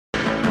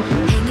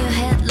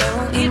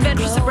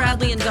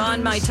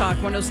My Talk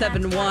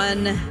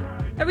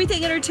 107.1.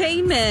 Everything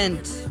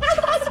entertainment.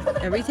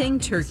 Everything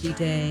Turkey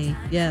Day.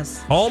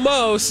 Yes.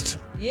 Almost.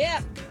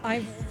 Yeah. I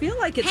feel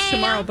like it's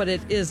tomorrow, but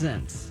it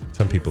isn't.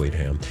 Some people eat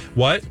ham.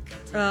 What?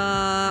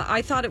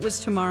 I thought it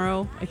was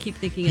tomorrow. I keep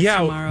thinking it's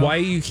tomorrow. Why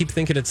do you keep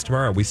thinking it's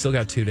tomorrow? We still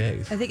got 2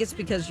 days. I think it's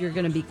because you're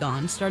going to be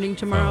gone starting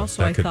tomorrow,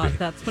 so that I could thought be.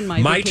 that's when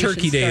my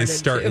Turkey day is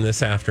starting too.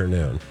 this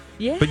afternoon.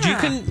 Yeah. But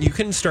you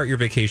can start your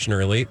vacation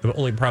early. The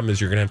only problem is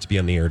you're going to have to be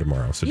on the air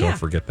tomorrow, so don't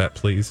forget that,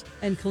 please.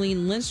 And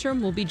Colleen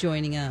Lindstrom will be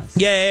joining us.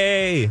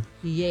 Yay!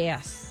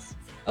 Yes.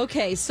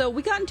 Okay, so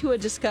we got into a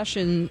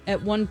discussion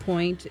at one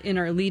point in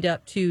our lead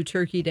up to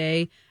Turkey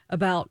Day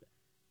about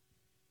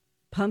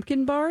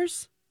pumpkin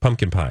bars.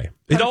 Pumpkin pie.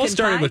 It all Pumpkin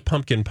started pie? with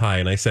pumpkin pie,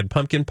 and I said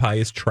pumpkin pie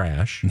is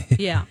trash.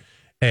 Yeah.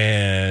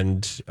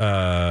 And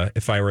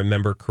if I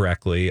remember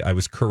correctly, I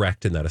was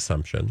correct in that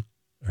assumption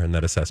or in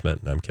that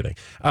assessment. No, I'm kidding.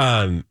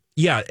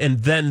 Yeah,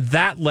 and then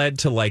that led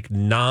to like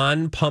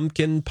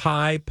non-pumpkin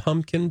pie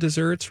pumpkin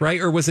desserts,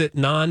 right? Or was it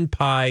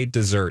non-pie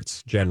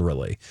desserts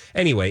generally?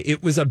 Anyway,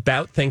 it was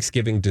about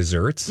Thanksgiving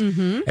desserts.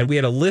 Mm-hmm. And we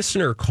had a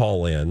listener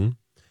call in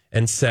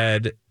and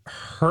said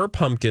her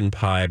pumpkin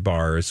pie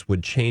bars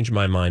would change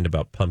my mind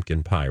about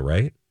pumpkin pie,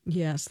 right?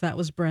 Yes, that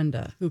was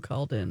Brenda who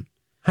called in.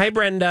 Hi,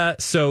 Brenda.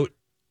 So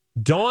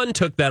Dawn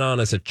took that on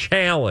as a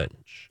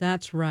challenge.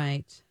 That's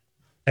right.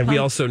 And we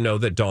also know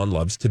that Dawn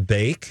loves to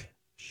bake.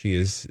 She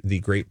is the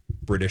Great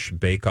British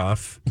Bake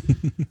Off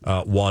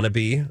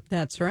wannabe.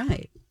 That's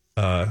right.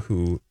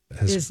 Who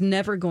is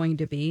never going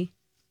to be.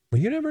 Well,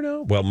 you never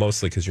know. Well,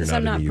 mostly because you're not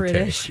I'm in not the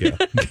British. UK.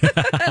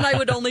 Yeah. And I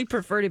would only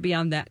prefer to be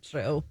on that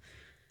show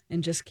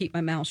and just keep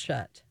my mouth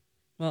shut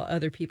while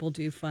other people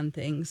do fun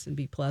things and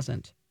be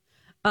pleasant.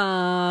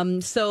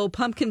 So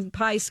pumpkin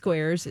pie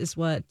squares is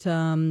what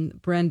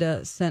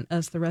Brenda sent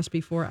us the recipe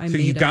for. So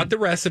you got the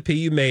recipe,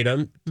 you made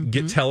them.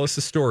 Mm-hmm. Tell us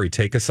a story.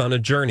 Take us on a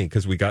journey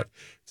because we got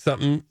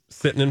something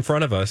sitting in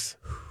front of us.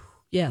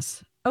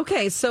 Yes.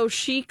 Okay. So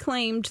she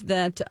claimed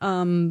that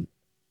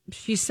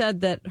she said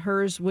that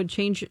hers would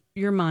change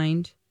your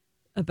mind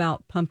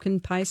about pumpkin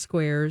pie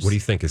squares. What do you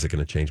think? Is it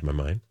going to change my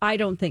mind? I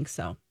don't think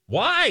so.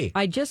 Why?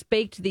 I just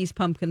baked these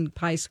pumpkin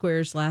pie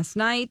squares last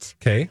night.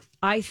 Okay.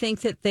 I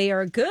think that they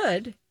are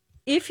good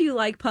if you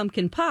like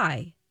pumpkin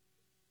pie.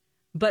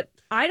 But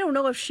I don't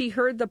know if she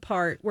heard the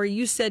part where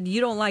you said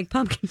you don't like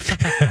pumpkin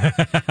pie.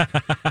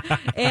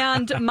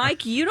 And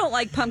Mike, you don't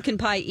like pumpkin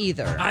pie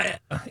either.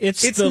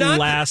 It's the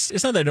last.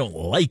 It's not that I don't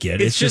like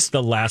it. It's just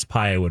the last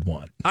pie I would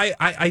want.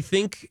 I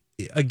think,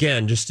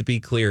 again, just to be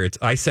clear,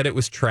 I said it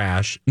was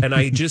trash, and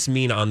I just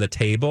mean on the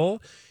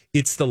table.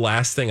 It's the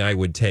last thing I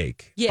would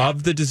take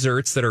of the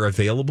desserts that are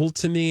available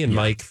to me. And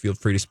Mike, feel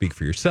free to speak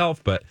for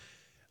yourself, but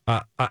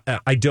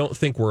I don't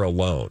think we're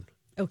alone.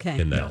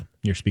 Okay. In that. No,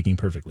 you're speaking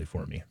perfectly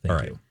for me.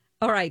 Thank you.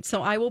 All right.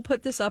 So I will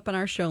put this up on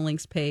our show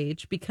links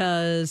page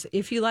because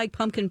if you like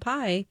pumpkin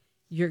pie,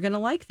 you're going to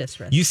like this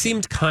recipe. You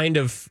seemed kind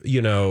of,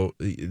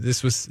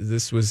 this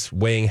was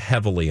weighing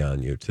heavily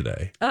on you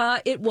today.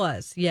 It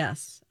was,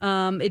 yes.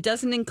 It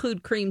doesn't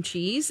include cream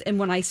cheese, and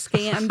when I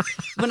scan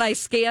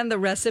the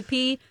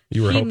recipe,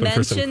 you were she hoping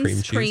for some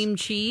mentions cream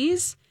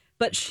cheese?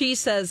 But she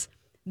said,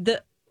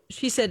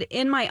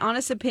 in my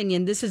honest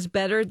opinion, this is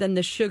better than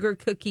the sugar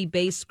cookie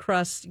based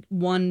crust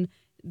one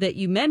that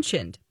you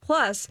mentioned.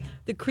 Plus,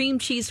 the cream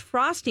cheese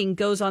frosting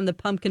goes on the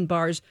pumpkin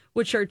bars,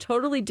 which are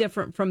totally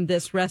different from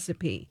this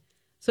recipe.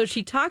 So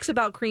she talks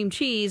about cream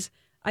cheese.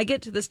 I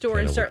get to the store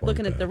and start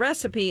looking at the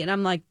recipe, and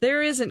I'm like,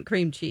 there isn't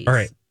cream cheese. All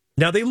right.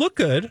 Now, they look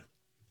good.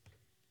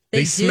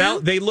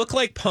 They look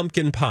like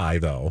pumpkin pie,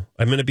 though.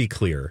 I'm going to be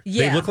clear.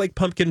 Yeah. They look like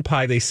pumpkin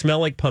pie. They smell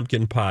like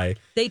pumpkin pie.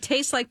 They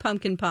taste like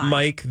pumpkin pie.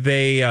 Mike,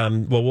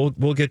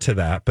 we'll get to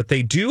that. But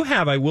they do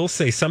have, I will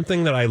say,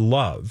 something that I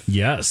love.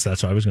 Yes,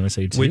 that's what I was going to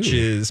say, too. Which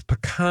is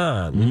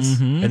pecans.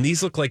 Mm-hmm. And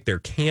these look like they're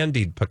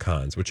candied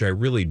pecans, which I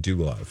really do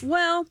love.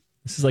 Well,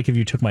 this is like if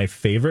you took my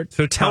favorite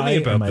so tell pie me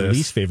about and my this.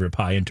 least favorite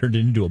pie and turned it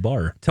into a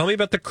bar. Tell me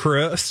about the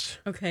crust.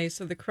 okay,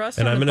 so the crust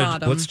And on the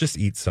bottom. let's just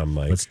eat some,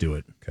 Mike. Let's do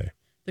it. Okay.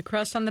 The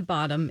crust on the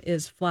bottom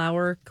is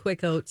flour,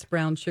 quick oats,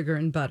 brown sugar,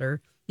 and butter.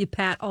 You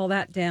pat all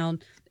that down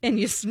and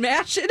you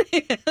smash it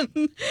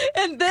in.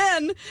 And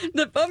then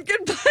the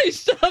pumpkin pie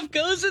stuff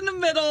goes in the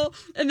middle.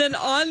 And then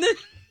on the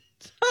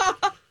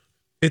top.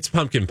 It's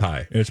pumpkin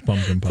pie. It's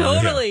pumpkin pie.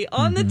 Totally. Yeah.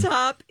 On the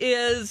top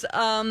is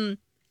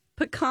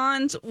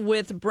pecans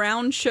with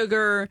brown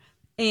sugar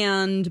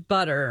and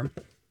butter.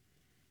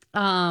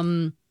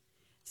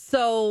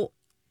 So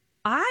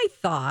I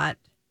thought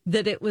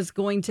that it was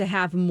going to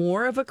have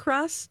more of a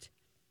crust,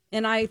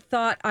 and I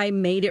thought I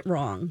made it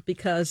wrong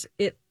because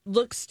it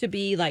looks to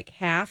be like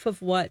half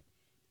of what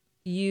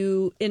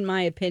you, in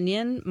my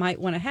opinion,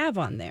 might want to have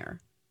on there.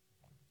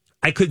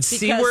 I could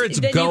see where it's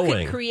then going.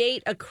 You could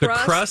create a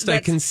crust. The crust, I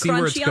can see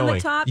where it's crunchy going. on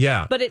the top,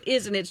 yeah, but it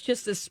isn't. It's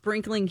just a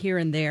sprinkling here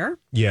and there.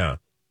 Yeah,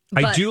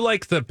 I do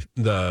like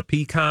the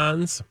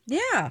pecans.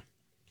 Yeah,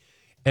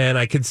 and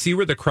I can see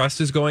where the crust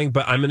is going.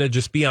 But I'm going to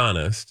just be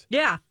honest.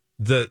 Yeah.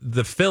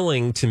 The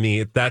filling to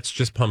me, that's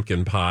just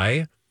pumpkin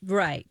pie.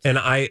 Right. And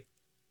I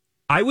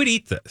I would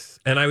eat this,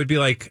 and I would be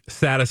like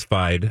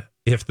satisfied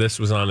if this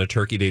was on a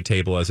Turkey Day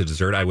table as a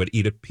dessert. I would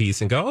eat a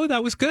piece and go, "Oh,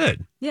 that was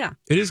good. Yeah.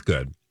 It is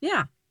good."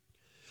 Yeah.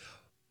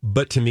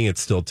 But to me, it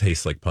still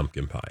tastes like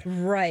pumpkin pie.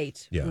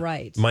 Right. Yeah.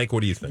 Right. Mike, what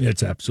do you think?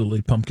 It's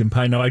absolutely pumpkin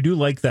pie. Now, I do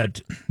like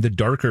that the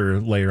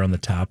darker layer on the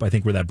top, I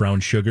think where that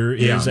brown sugar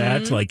is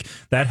at, like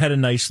that had a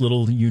nice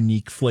little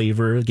unique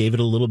flavor, gave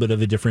it a little bit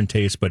of a different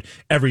taste, but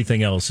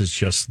everything else is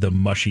just the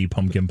mushy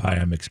pumpkin pie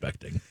I'm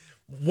expecting.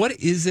 What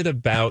is it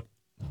about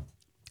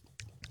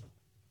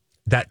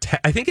that?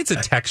 I think it's a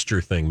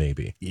texture thing,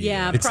 maybe.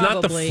 Yeah, It's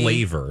not the probably.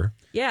 flavor.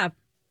 Yeah.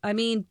 I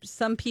mean,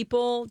 some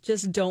people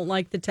just don't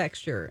like the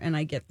texture, and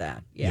I get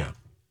that. Yeah.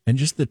 And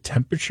just the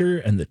temperature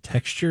and the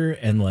texture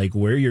and like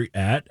where you're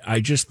at, I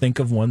just think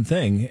of one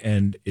thing,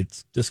 and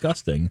it's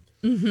disgusting.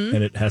 And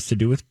it has to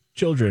do with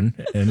children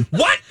and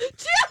What?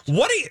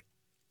 What do you...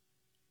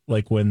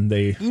 like when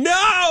they...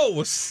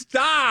 No!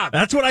 Stop!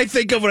 That's what I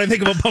think of when I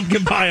think of a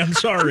pumpkin pie. I'm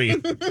sorry.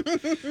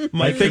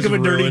 I think of a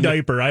dirty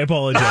diaper. I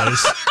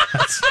apologize.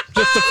 That's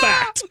just a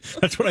fact.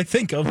 That's what I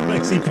think of when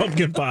I see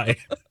pumpkin pie.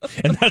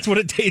 And that's what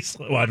it tastes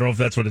like. Well, I don't know if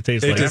that's what it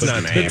tastes It like. does but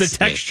not the taste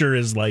texture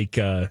is like,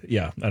 I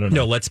don't know.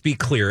 No, let's be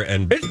clear.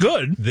 And It's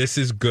good. this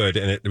is good,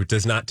 and it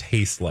does not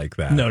taste like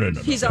that. No.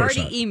 He's of course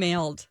already not.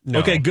 emailed. No.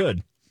 Okay,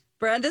 good.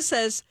 Brenda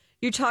says,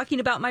 "You're talking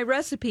about my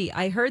recipe.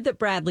 I heard that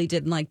Bradley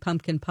didn't like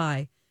pumpkin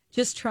pie.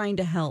 Just trying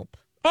to help."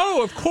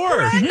 Oh, of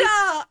course. Brenda,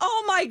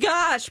 oh my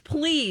gosh,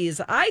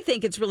 please. I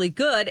think it's really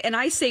good, and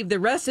I saved the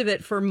rest of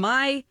it for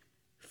my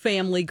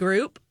family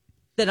group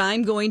that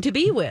I'm going to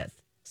be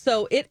with.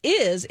 So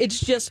it's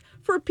just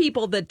for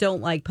people that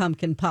don't like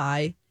pumpkin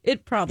pie.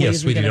 It probably Yes,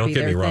 isn't sweetie, going to don't be get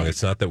their me wrong. thing.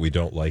 It's not that we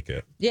don't like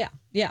it. Yeah.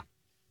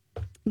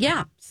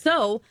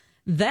 So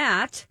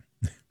that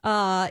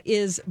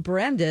is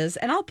Brenda's,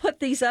 and I'll put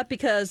these up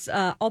because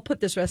I'll put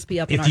this recipe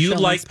up. On If our you show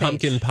like notes page.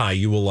 pumpkin pie,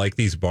 you will like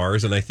these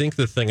bars. And I think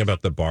the thing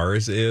about the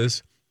bars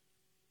is,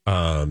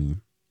 I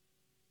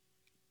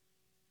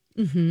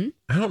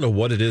don't know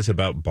what it is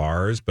about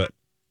bars, but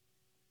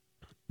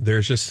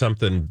there's just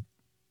something.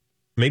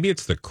 Maybe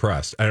it's the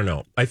crust. I don't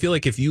know. I feel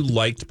like if you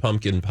liked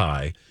pumpkin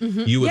pie,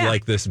 you would Yeah.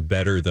 like this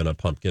better than a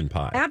pumpkin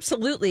pie.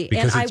 Absolutely,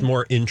 Because and it's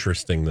more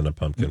interesting than a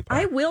pumpkin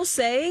pie. I will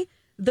say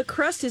the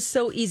crust is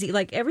so easy.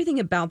 Like everything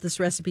about this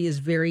recipe is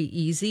very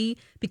easy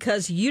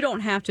because you don't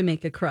have to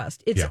make a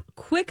crust. It's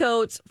quick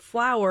oats,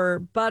 flour,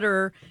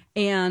 butter,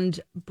 and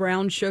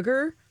brown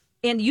sugar.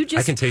 And you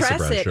just can taste the press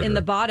brown it sugar. in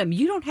the bottom.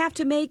 You don't have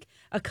to make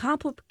a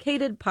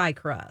complicated pie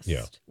crust.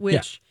 Yeah.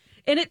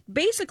 And it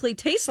basically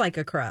tastes like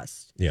a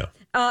crust. Yeah.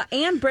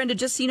 And Brenda,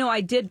 just so you know,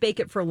 I did bake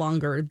it for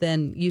longer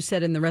than you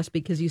said in the recipe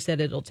because you said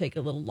it'll take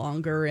a little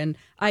longer. And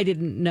I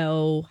didn't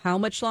know how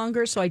much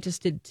longer, so I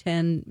just did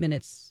 10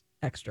 minutes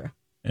extra.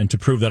 And to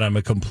prove that I'm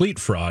a complete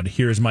fraud,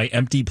 here's my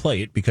empty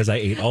plate because I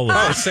ate all of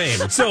Oh, it.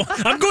 same. So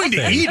I'm going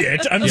to eat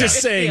it. I'm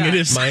just saying it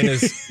is. Mine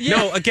is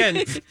no.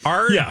 Again,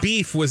 our Yeah.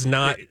 beef was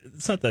not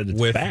It's not that it's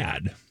with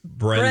bad.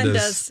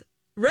 Brenda's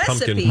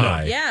recipe. pumpkin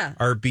pie. Yeah.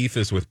 Our beef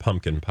is with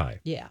pumpkin pie.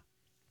 Yeah.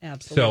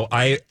 Absolutely. So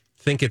I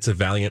think it's a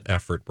valiant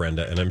effort,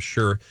 Brenda, and I'm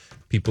sure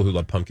people who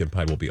love pumpkin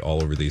pie will be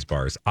all over these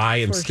bars. I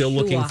am For still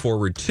looking sure.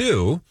 forward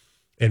to,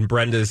 and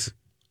Brenda's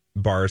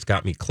bars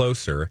got me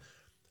closer,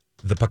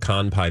 the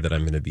pecan pie that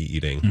I'm going to be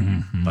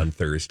eating on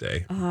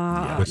Thursday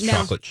with now-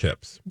 chocolate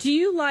chips. Do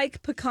you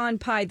like pecan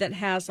pie that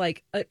has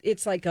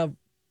it's like a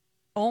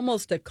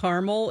almost a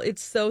caramel?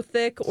 It's so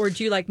thick, or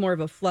do you like more of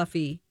a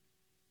fluffy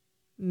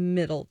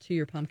middle to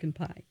your pumpkin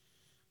pie?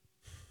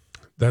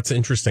 That's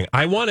interesting.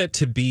 I want it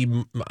to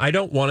be, I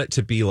don't want it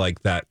to be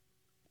like that,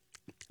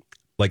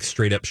 like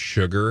straight up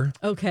sugar.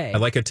 Okay. I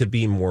like it to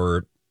be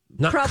more,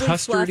 not Probably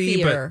custardy,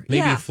 fluffier. but maybe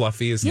Yeah.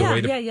 fluffy is the Yeah,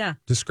 way to yeah.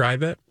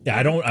 describe it. Yeah,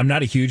 I'm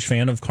not a huge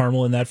fan of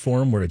caramel in that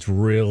form where it's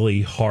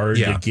really hard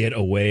Yeah. to get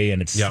away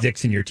and it Yep.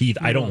 sticks in your teeth.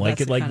 I don't Well, like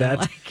that's it like kinda that.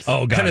 like-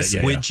 Oh, got Kind of it.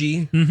 Yeah, yeah.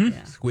 squidgy,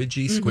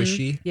 squidgy,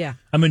 squishy. Yeah.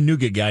 I'm a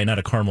nougat guy, not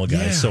a caramel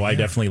guy, Yeah, so I yeah.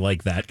 definitely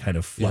like that kind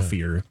of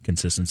fluffier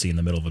consistency in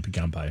the middle of a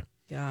pecan pie.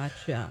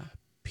 Gotcha.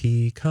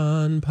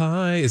 Pecan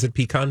pie. Is it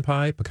pecan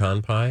pie?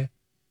 Pecan pie?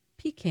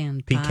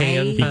 Pecan pie.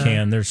 Pecan pie.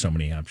 Pecan, there's so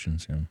many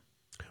options. Yeah.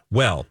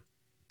 Well,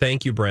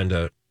 thank you,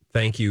 Brenda.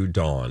 Thank you,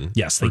 Dawn.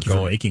 Yes, thank you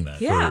for making that.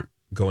 Yeah. For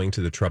going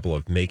to the trouble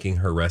of making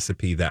her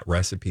recipe. That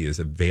recipe is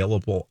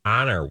available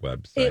on our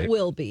website. It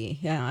will be.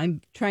 Yeah,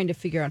 I'm trying to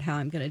figure out how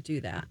I'm going to do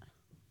that.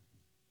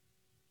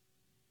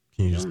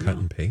 Can you just cut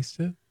and paste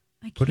it?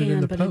 I Put it can,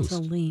 in the but post. it's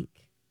a link.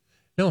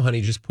 No,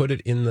 honey, just put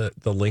it in the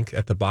link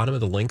at the bottom of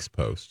the links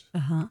post.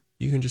 Uh-huh.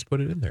 You can just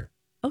put it in there.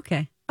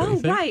 Okay. Don't you Oh,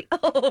 think? right.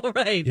 Oh,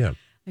 right. Yeah.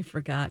 I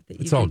forgot that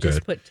you It's can all just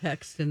good. put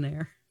text in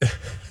there.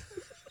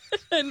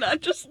 And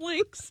not just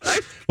links.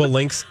 Well,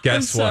 links,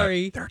 guess what?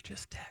 sorry. They're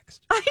just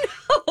text. I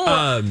know.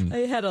 Um, I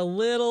had a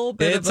little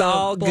bit It's of a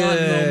all blonde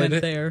good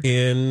moment there.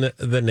 in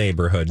the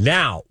neighborhood.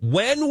 Now,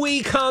 when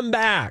we come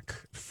back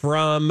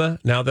from,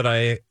 now that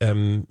I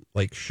am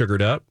like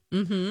sugared up,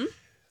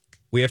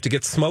 we have to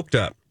get smoked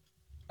up.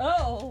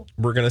 Oh.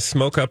 We're going to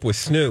smoke up with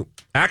Snoop.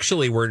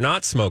 Actually, we're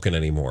not smoking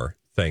anymore,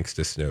 thanks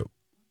to Snoop.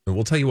 And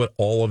we'll tell you what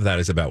all of that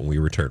is about when we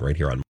return right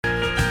here on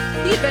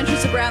The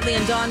Adventures of Bradley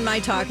and Dawn, My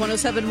Talk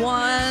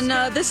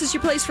 107.1. This is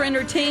your place for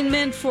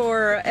entertainment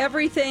for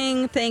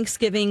everything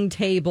Thanksgiving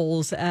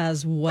tables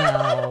as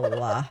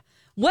well.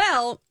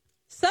 Well,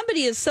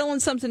 somebody is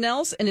selling something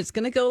else, and it's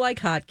going to go like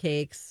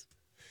hotcakes.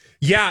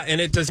 Yeah, and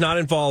it does not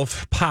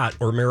involve pot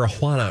or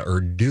marijuana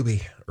or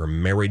doobie or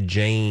Mary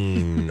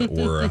Jane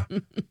or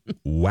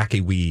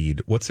wacky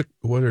weed. What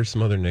are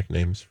some other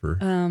nicknames for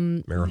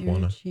marijuana?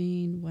 Mary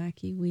Jane,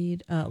 wacky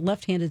weed,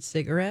 left-handed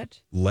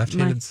cigarette.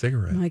 Left-handed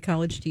cigarette. My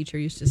college teacher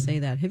used to say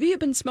that. Have you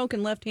been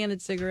smoking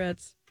left-handed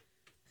cigarettes?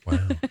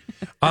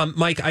 Wow.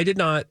 Mike, I did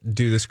not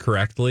do this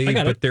correctly,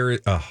 but there is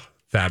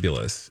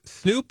fabulous.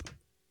 Snoop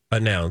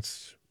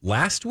announced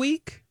last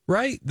week,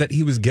 right, that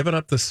he was giving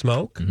up the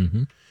smoke.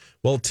 Mm-hmm.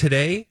 Well,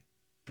 today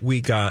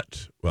we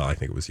got, I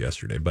think it was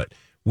yesterday, but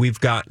we've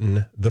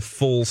gotten the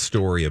full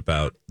story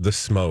about the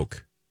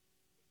smoke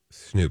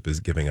Snoop is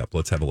giving up.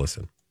 Let's have a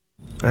listen.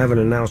 I have an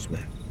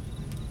announcement.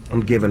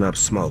 I'm giving up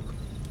smoke.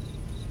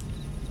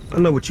 I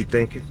know what you're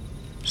thinking.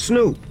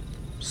 Snoop,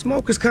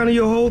 smoke is kind of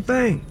your whole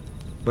thing.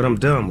 But I'm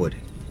done with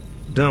it.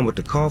 Done with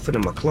the coughing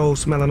and my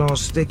clothes smelling all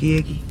sticky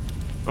icky.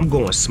 I'm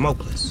going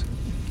smokeless.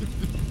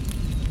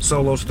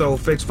 Solo Stove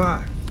Fix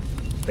Fire.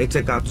 They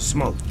took out the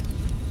smoke.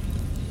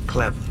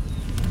 Clever.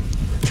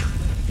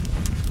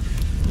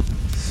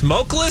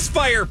 Smokeless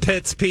fire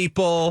pits,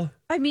 people.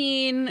 I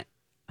mean,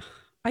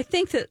 I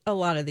think that a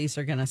lot of these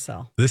are going to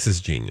sell. This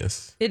is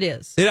genius. It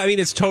is.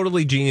 It's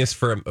totally genius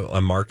from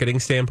a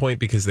marketing standpoint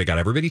because they got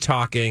everybody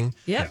talking.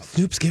 Yeah.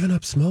 Snoop's giving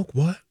up smoke.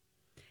 What?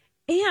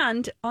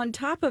 And on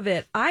top of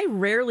it, I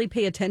rarely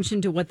pay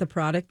attention to what the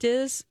product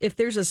is. If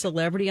there's a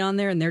celebrity on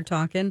there and they're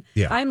talking,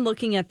 I'm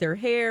looking at their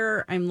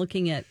hair. I'm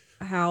looking at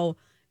how,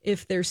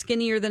 if they're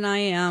skinnier than I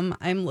am,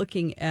 I'm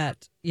looking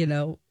at,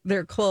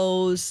 their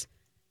clothes.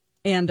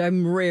 And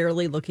I'm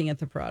rarely looking at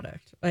the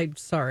product. I'm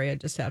sorry, I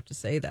just have to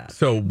say that.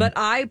 But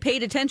I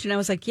paid attention. I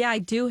was like, I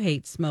do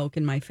hate smoke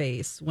in my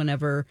face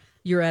whenever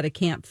you're at a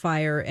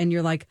campfire and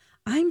you're like,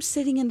 I'm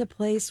sitting in the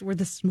place where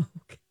the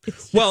smoke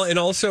is. Well, and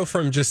also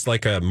from just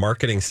like a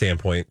marketing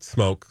standpoint,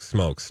 smoke,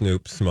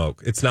 Snoop,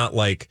 smoke. It's not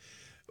like,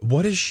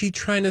 what is she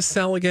trying to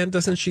sell again?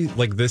 Doesn't she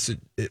like this?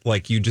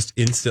 Like you just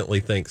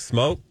instantly think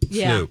smoke,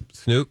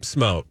 Snoop,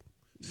 smoke.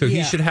 So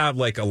he should have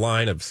like a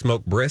line of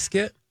smoked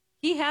brisket.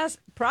 He has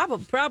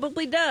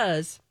probably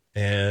does.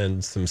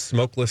 And some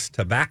smokeless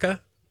tobacco.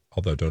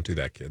 Although don't do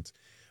that, kids.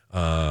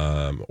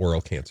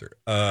 Oral cancer.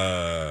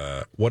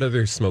 What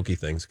other smoky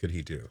things could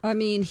he do? I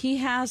mean, he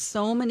has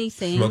so many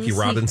things. Smokey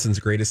Robinson's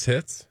greatest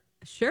hits?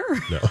 Sure.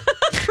 No.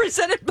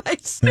 Presented by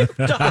Snoop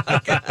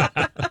Dogg.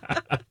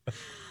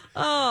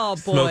 Oh,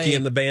 boy. Smokey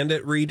and the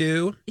Bandit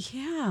redo?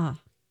 Yeah.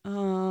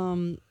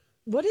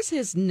 What is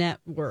his net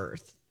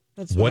worth?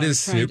 That's what is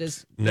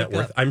Snoop's net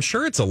worth? I'm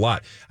sure it's a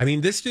lot. I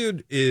mean, this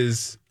dude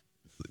is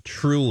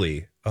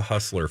truly a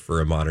hustler for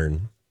a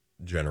modern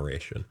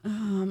generation.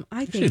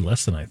 I think actually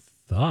less than I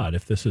thought,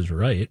 if this is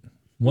right.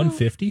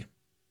 150?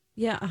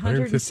 Yeah,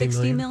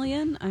 160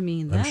 million. I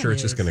mean, I'm sure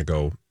it's just going to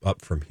go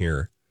up from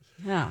here.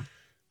 Yeah.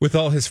 With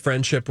all his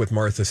friendship with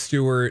Martha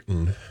Stewart.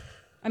 And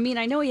I mean,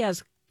 I know he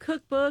has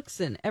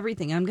cookbooks and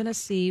everything. I'm going to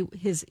see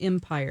his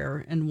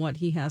empire and what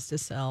he has to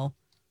sell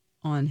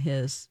on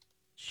his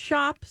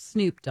Shop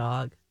Snoop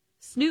Dogg,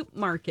 Snoop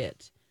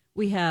Market.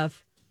 We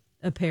have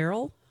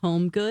apparel,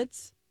 home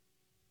goods.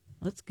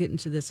 Let's get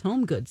into this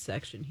home goods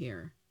section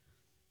here.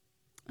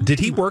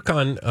 Did he work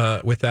on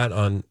with that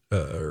on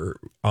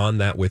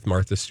that with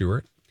Martha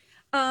Stewart?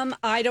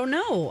 I don't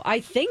know.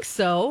 I think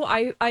so.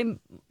 I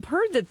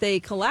heard that they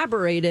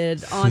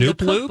collaborated on Snoop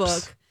the cookbook.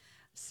 Loops?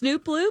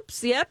 Snoop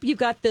Loops. Yep, you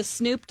got the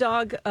Snoop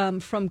Dogg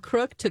from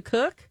Crook to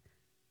Cook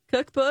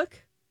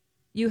cookbook.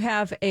 You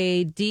have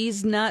a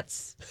D's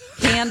Nuts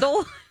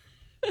candle.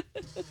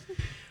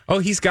 Oh,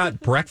 he's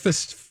got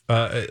breakfast,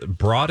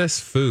 Broadus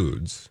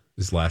Foods.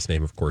 His last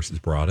name, of course, is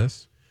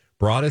Broadus.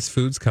 Broadus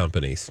Foods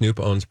Company. Snoop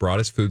owns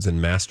Broadus Foods,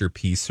 and Master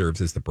P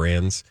serves as the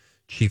brand's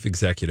chief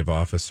executive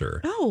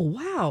officer. Oh,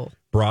 wow.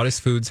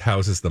 Broadus Foods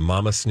houses the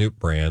Mama Snoop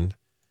brand,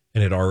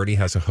 and it already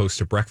has a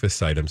host of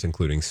breakfast items,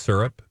 including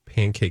syrup,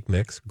 pancake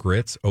mix,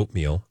 grits,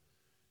 oatmeal.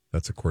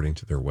 That's according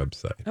to their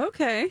website.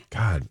 Okay.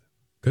 God,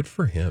 good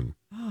for him.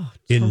 Oh,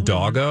 In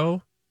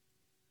Doggo?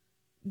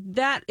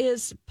 That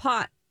is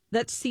pot.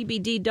 That's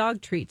CBD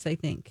dog treats, I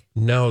think.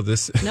 No?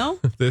 No?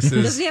 This is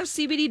Does he have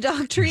CBD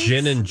dog treats?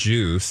 Gin and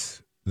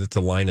Juice. That's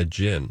a line of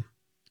gin.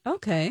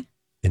 Okay.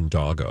 In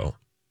Doggo.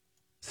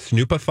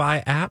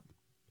 Snoopify app?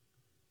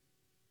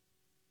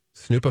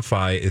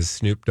 Snoopify is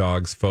Snoop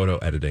Dogg's photo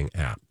editing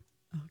app.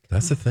 Okay.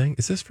 That's the thing?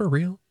 Is this for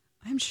real?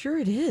 I'm sure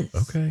it is.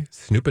 Okay.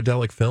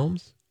 Snoopadelic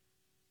Films?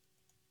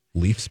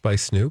 Leafs by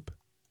Snoop?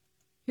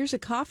 Here's a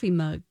coffee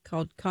mug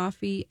called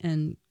Coffee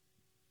and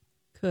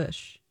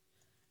Kush.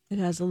 It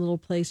has a little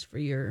place for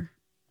your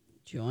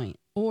joint.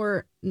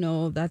 Or,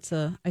 no,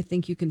 I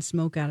think you can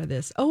smoke out of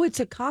this. Oh, it's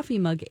a coffee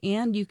mug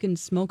and you can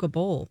smoke a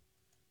bowl.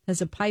 It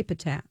has a pipe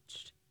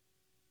attached.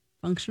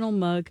 Functional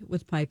mug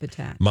with pipe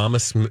attached. Mama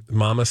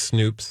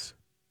Snoop's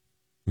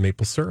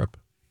maple syrup.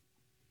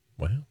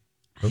 Wow.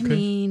 Okay. I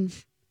mean,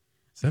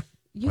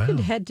 You could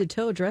head to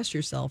toe dress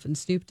yourself in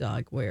Snoop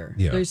Dogg wear.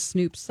 Yeah. There's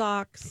Snoop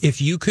socks.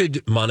 If you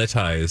could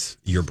monetize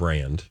your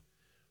brand,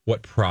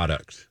 what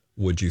product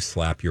would you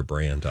slap your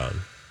brand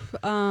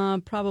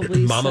on?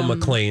 Probably Mama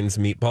McLean's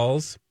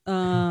meatballs?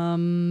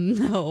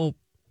 No,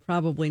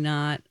 probably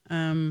not.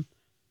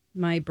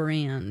 My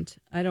brand.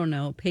 I don't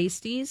know.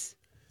 Pasties?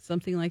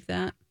 Something like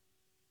that.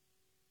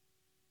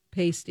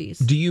 Pasties.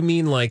 Do you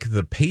mean like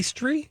the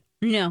pastry?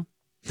 No.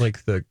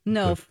 Like the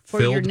for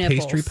filled your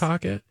nipples. pastry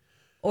pocket?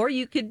 Or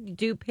you could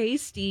do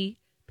pastries.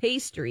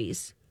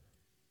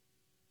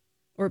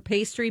 Or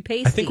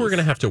pasties. I think we're going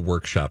to have to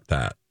workshop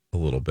that a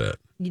little bit.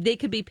 They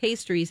could be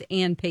pastries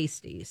and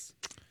pasties.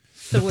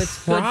 So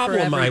it's Problem,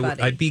 good for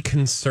everybody. I'd be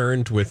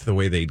concerned with the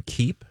way they'd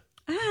keep.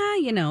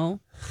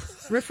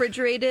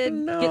 Refrigerated,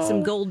 No. get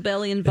some gold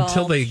belly involved.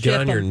 Until they get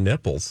on your them.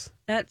 nipples.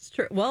 That's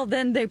true. Well,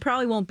 then they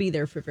probably won't be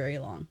there for very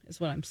long, is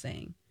what I'm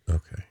saying.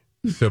 Okay.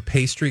 So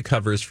pastry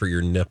covers for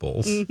your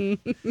nipples.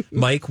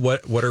 Mike,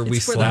 what are we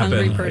It's for slapping? the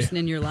hungry person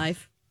in your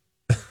life.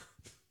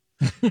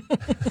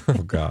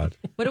 Oh, God.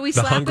 What are we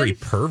The slapping? hungry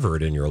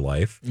pervert in your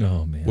life.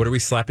 Oh, man. What are we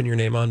slapping your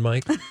name on,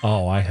 Mike?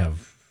 Oh, I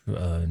have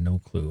no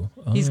clue.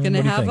 He's going to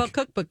what do you have a think?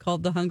 cookbook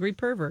called The Hungry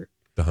Pervert.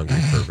 The hungry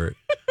pervert.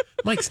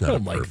 Mike's not I a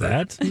don't like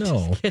pervert. that.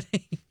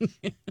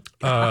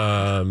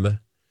 No.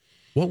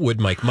 What would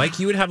Mike? Mike,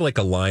 you would have like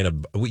a line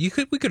of. We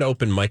could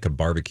open Mike a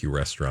barbecue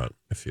restaurant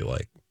if you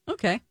like.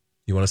 Okay.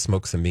 You want to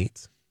smoke some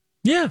meats?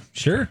 Yeah,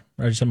 sure.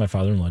 I just had my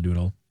father-in-law do it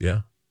all.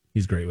 Yeah.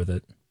 He's great with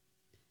it.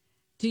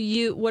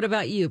 What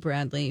about you,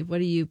 Bradley? What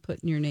are you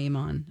putting your name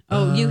on?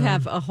 Oh, you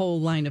have a whole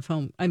line of what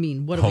are we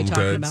Home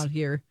talking goods. about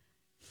here?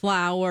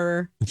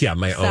 Flour. Yeah,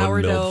 my own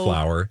Sourdough. milled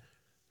flour.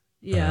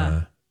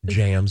 Yeah.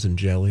 Jams and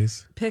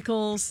jellies.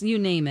 Pickles, you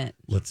name it.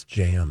 Let's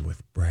jam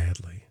with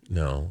Bradley.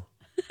 No.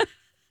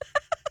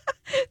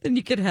 Then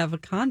you could have a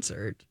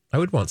concert. I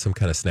would want some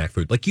kind of snack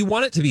food. Like you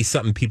want it to be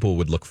something people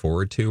would look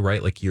forward to,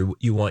 right? Like you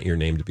want your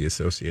name to be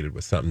associated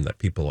with something that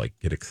people like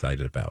get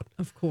excited about.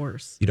 Of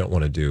course. You don't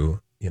want to do,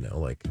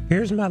 like,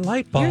 here's my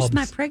light bulbs. Here's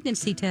my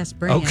pregnancy test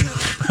brand.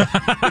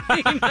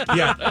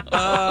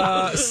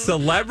 Yeah.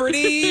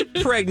 Celebrity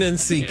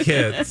pregnancy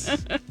kits.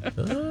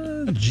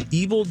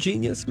 Evil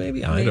genius,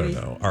 maybe? I don't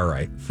know. All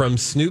right. From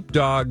Snoop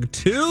Dogg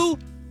to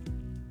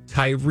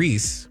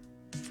Tyrese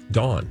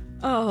Dawn.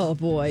 Oh,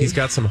 boy. He's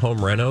got some home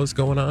renos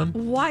going on.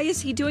 Why is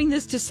he doing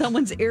this to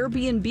someone's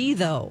Airbnb,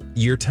 though?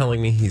 You're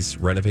telling me he's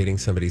renovating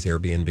somebody's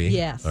Airbnb?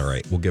 Yes. All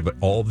right. We'll give it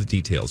all the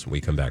details when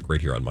we come back right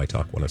here on My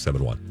Talk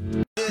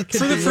 107.1. For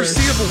the be worse.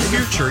 foreseeable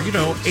future,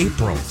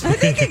 April. I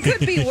think it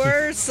could be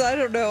worse. I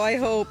don't know. I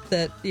hope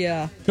that,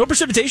 No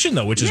precipitation,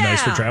 though, which is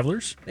nice for Yeah.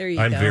 travelers. There you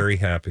I'm go. very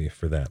happy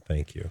for that.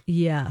 Thank you.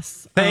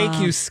 Yes.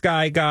 Thank you,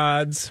 Sky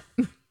Gods.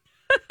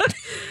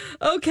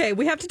 Okay,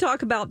 we have to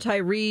talk about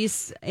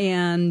Tyrese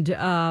and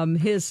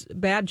his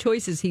bad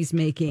choices he's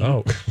making.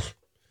 Oh,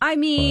 I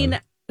mean,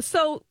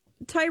 so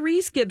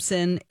Tyrese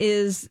Gibson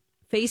is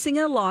facing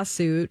a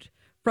lawsuit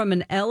from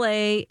an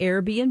LA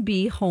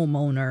Airbnb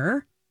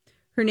homeowner.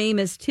 Her name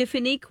is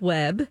Tiffany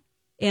Webb,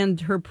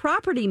 and her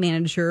property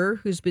manager,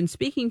 who's been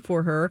speaking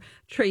for her,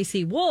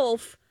 Tracy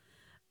Wolf,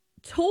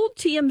 told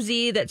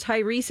TMZ that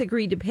Tyrese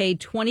agreed to pay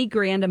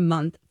 $20,000 a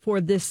month for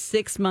this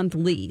 6-month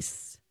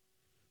lease.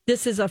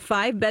 This is a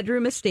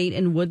 5-bedroom estate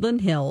in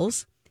Woodland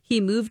Hills.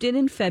 He moved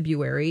in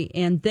February,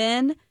 and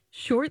then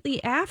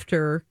shortly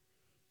after,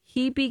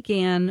 he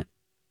began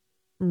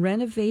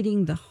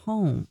renovating the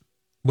home.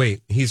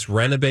 wait, he's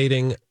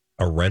renovating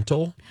a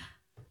rental?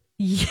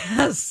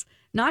 Yes,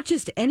 not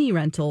just any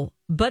rental,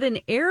 but an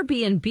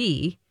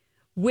Airbnb,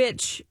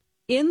 which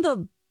in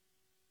the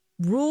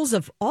rules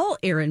of all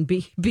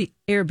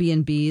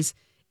Airbnbs,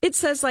 it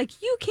says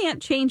like you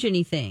can't change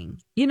anything.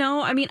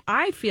 I mean,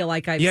 I feel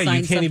like I've Yeah,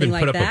 signed you can't something even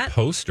like put up that. a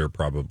poster,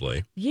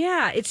 probably.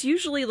 Yeah, it's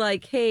usually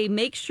like, hey,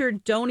 make sure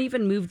don't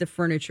even move the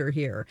furniture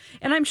here.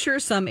 And I'm sure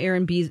some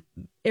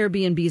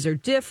Airbnbs are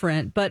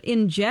different, but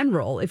in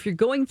general, if you're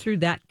going through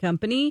that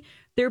company,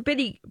 they're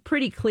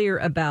pretty clear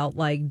about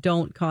like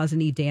don't cause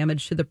any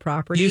damage to the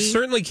property. You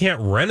certainly can't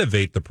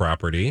renovate the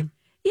property.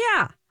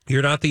 Yeah.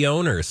 You're not the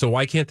owner, so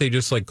why can't they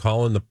just like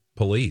call in the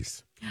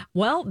police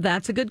Well,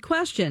 that's a good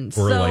question.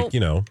 or so,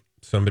 like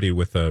somebody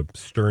with a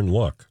stern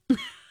look?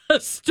 a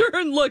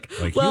stern look.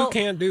 Like well, you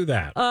can't do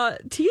that.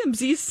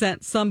 TMZ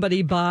sent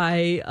somebody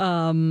by,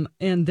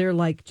 and they're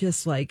like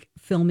just like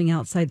filming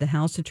outside the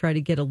house to try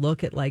to get a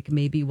look at like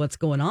maybe what's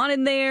going on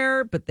in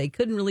there, but they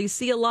couldn't really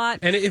see a lot.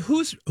 And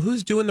who's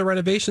doing the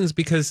renovations?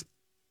 Because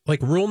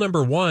like rule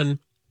number 1,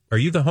 are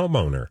you the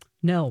homeowner?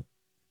 No.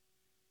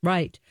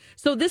 Right.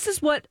 So this is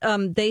what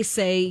they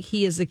say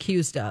he is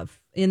accused of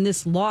in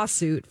this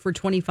lawsuit for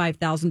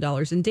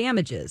 $25,000 in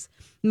damages,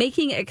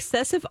 making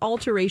excessive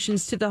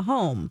alterations to the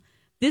home.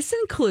 This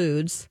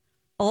includes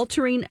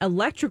altering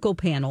electrical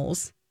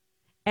panels,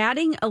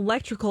 adding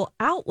electrical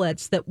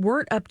outlets that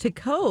weren't up to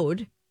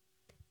code,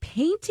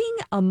 painting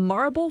a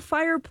marble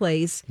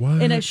fireplace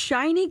What? in a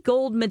shiny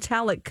gold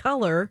metallic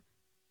color,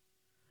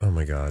 Oh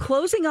my God.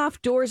 closing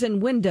off doors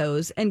and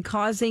windows and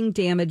causing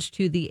damage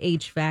to the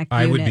HVAC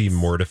I would be units.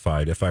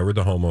 mortified if I were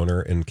the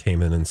homeowner and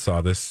came in and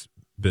saw this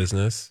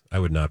business. I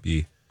would not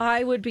be.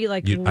 I would be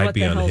like, I'd what be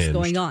the hell's unhinged.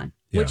 going on?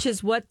 Yeah. Which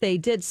is what they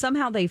did.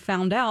 Somehow they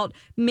found out,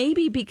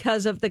 maybe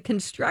because of the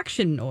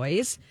construction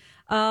noise.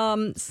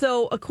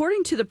 So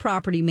according to the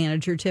property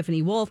manager,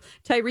 Tiffany Wolf,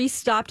 Tyrese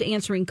stopped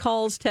answering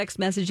calls, text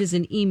messages,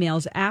 and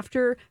emails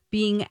after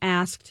being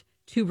asked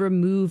to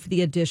remove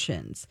the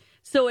additions.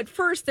 So at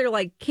first they're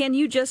like, can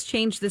you just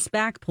change this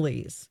back,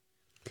 please?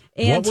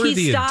 And What were he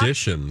the stopped,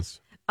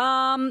 additions?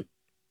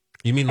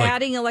 You mean like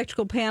adding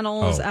electrical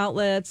panels, Oh.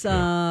 outlets,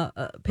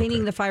 painting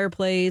Okay. the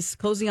fireplace,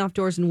 closing off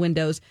doors and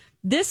windows.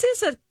 This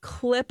is a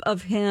clip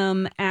of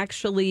him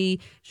actually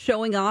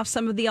showing off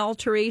some of the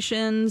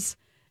alterations.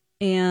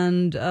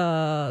 And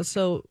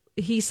so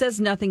he says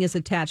nothing is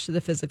attached to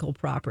the physical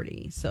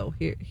property. So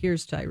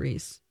here's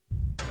Tyrese.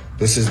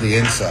 This is the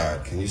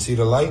inside. Can you see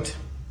the light?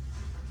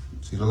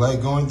 See the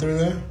light going through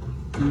there?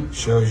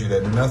 Shows you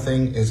that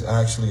nothing is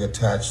actually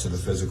attached to the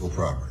physical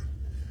property.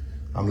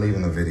 I'm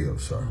leaving the video,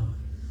 sorry.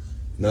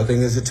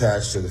 Nothing is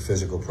attached to the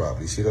physical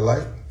property. See the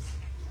light?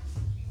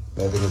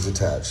 Nothing is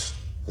attached.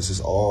 This is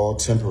all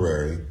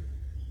temporary.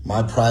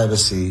 My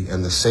privacy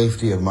and the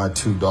safety of my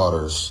two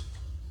daughters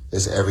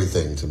is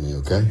everything to me,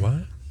 okay?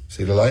 what?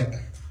 See the light?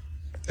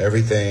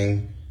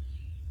 Everything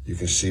you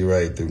can see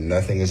right through.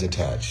 Nothing is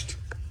attached.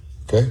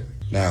 Okay?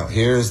 Now,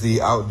 here's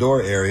the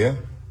outdoor area.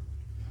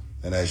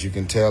 And as you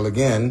can tell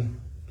again,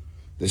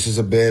 this is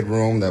a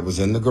bedroom that was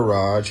in the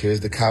garage. Here's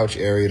the couch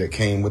area that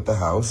came with the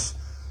house.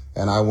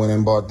 And I went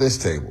and bought this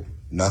table.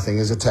 Nothing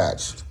is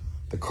attached.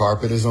 The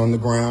carpet is on the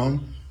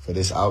ground for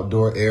this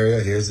outdoor area.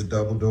 Here's the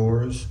double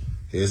doors.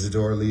 Here's the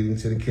door leading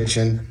to the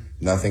kitchen.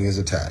 Nothing is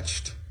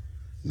attached.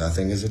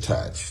 Nothing is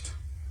attached.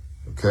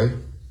 Okay?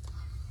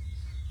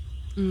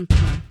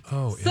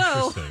 Oh, So-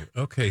 interesting.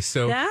 Okay,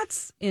 so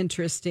That's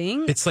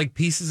interesting. it's like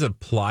pieces of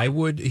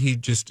plywood. He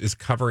just is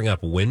covering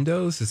up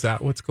windows. Is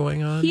that what's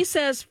going on? He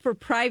says for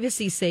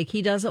privacy's sake,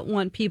 he doesn't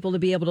want people to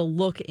be able to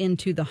look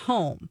into the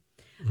home.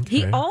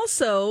 He Okay.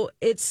 also,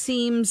 it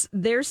seems,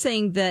 they're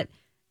saying that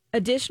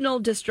additional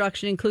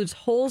destruction includes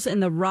holes in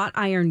the wrought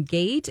iron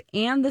gate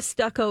and the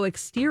stucco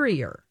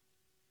exterior.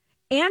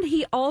 And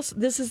he also,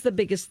 this is the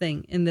biggest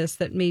thing in this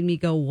that made me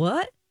go,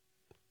 what?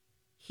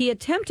 He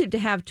attempted to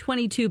have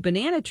 22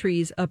 banana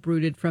trees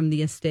uprooted from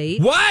the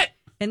estate What?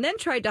 and then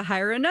tried to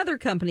hire another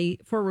company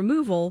for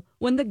removal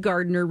when the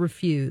gardener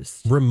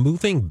refused.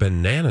 Removing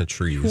banana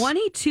trees.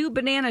 22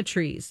 banana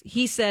trees.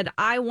 He said,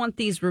 I want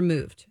these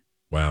removed.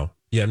 Wow.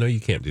 Yeah, no, you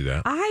can't do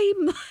that.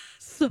 I'm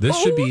so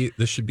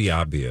This should be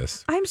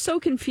obvious. I'm so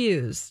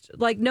confused.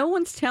 Like no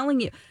one's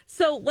telling you.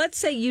 So let's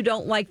say you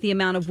don't like the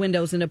amount of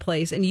windows in a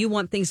place and you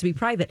want things to be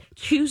private.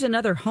 Choose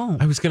another home.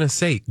 I was going to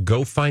say,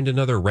 go find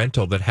another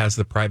rental that has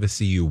the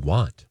privacy you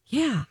want.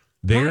 Yeah.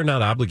 They're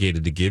not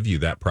obligated to give you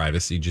that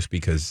privacy just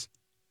because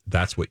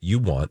that's what you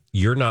want.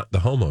 You're not the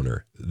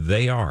homeowner.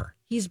 They are.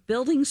 He's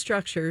building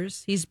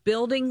structures. He's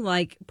building,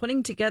 like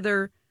putting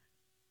together,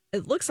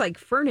 it looks like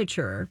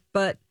furniture,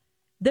 but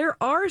there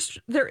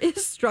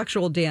is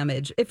structural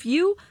damage. If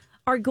you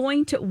are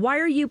going to, why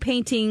are you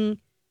painting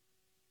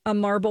a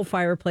marble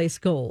fireplace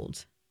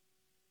gold?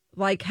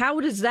 Like, how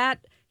does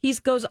that, he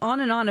goes on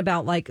and on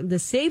about like the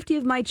safety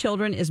of my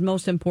children is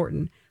most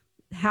important.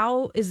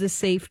 How is the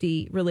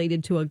safety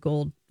related to a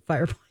gold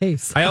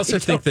fireplace? I also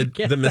think don't that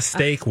get the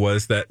mistake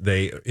was that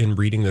in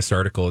reading this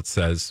article, it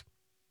says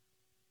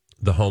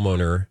the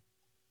homeowner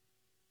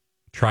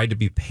tried to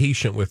be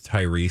patient with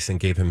Tyrese and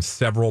gave him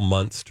several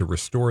months to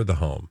restore the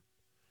home.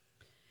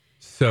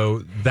 So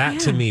that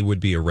to Yeah. me would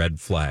be a red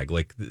flag.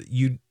 Like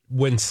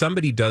when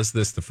somebody does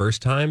this the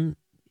first time,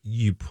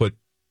 you put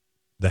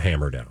the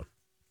hammer down,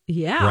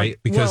 Yeah. right?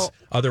 Because Well,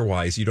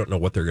 otherwise you don't know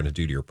what they're going to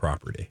do to your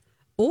property.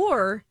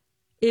 or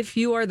if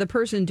you are the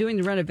person doing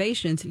the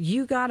renovations,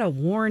 you got a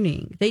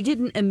warning. They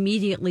didn't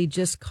immediately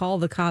just call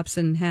the cops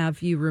and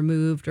have you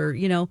removed or,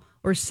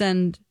 or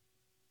send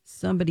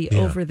somebody Yeah.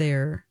 over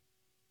there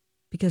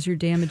because you're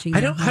damaging I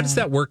their don't. How does home.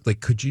 that work? Like,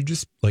 could you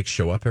just like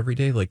show up every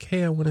day? Like,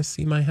 hey, I want to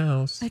see my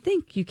house. I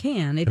think you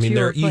can. It's I mean,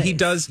 your he place.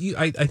 does.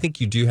 I think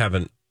you do have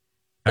an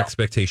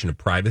expectation of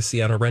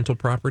privacy on a rental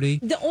property.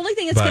 The only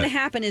thing that's But- going to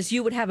happen is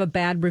you would have a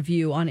bad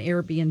review on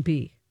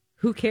Airbnb.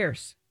 Who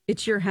cares?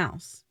 It's your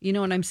house. You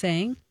know what I'm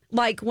saying?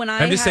 Like when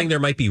I'm just saying there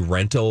might be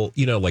rental,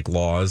 like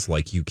laws,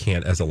 like you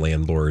can't as a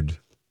landlord.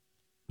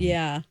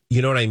 Yeah.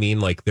 You know what I mean?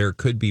 Like there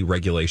could be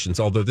regulations,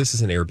 although this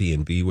is an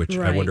Airbnb, which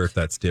I wonder Right. if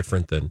that's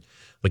different than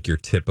like your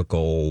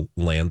typical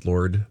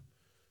landlord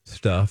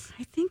stuff.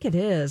 I think it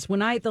is.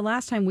 The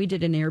last time we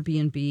did an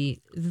Airbnb,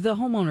 the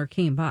homeowner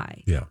came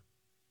by. Yeah.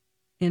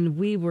 And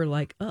we were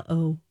like,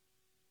 uh-oh.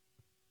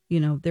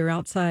 They're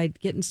outside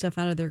getting stuff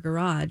out of their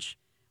garage.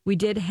 We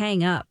did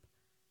hang up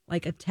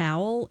like a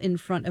towel in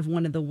front of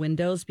one of the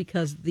windows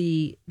because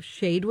the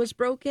shade was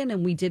broken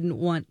and we didn't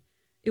want,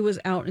 it was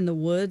out in the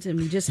woods and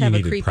we just You have a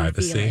needed creepy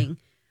privacy. feeling.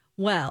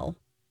 Well,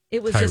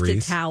 it was just a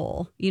Tyrese.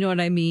 towel. You know what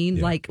I mean?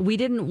 Yeah. Like we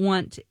didn't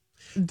want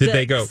Did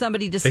they go,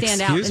 somebody to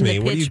stand out excuse in me, the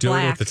what are you pitch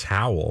doing black? with the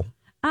towel?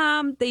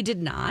 They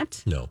did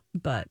not. No.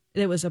 But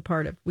it was a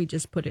part of, we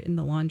just put it in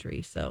the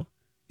laundry. So,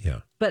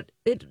 Yeah. but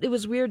it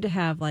was weird to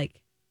have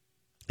like.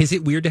 Is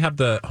it weird to have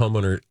the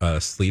homeowner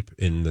sleep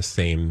in the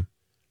same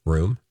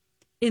room?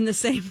 In the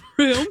same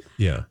room?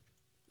 Yeah.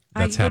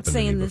 That's happened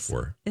to me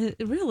before.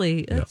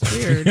 Really? That's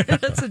weird.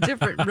 That's a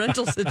different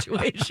rental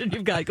situation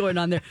you've got going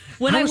on there.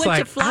 When I went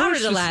to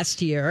Florida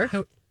last year,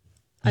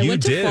 I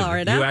went to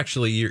Florida. You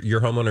actually, your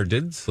homeowner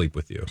did sleep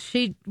with you.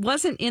 She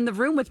wasn't in the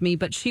room with me,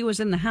 but she was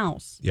in the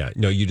house. Yeah.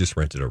 No, you just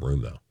rented a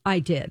room, though. I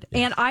did. Yeah.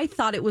 And I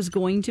thought it was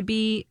going to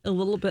be a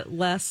little bit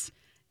less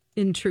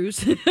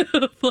intrusive,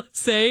 let's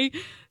say.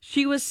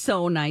 She was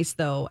so nice,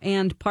 though.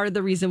 And part of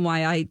the reason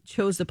why I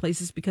chose the place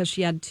is because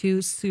she had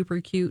 2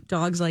 super cute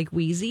dogs like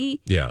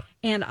Wheezy. Yeah.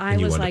 And I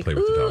was like,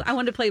 ooh, I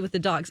wanted to play with the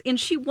dogs. And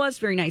she was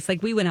very nice.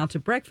 Like, we went out to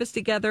breakfast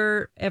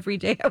together every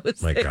day I was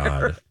there. My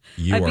God.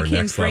 You are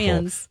next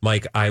level.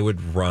 Mike, I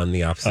would run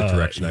the opposite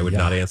direction. I would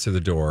not answer the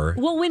door.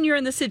 Well, when you're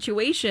in the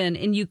situation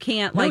and you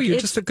can't, no, you're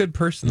just a good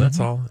person. That's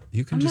all.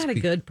 You can. I'm just not a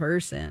good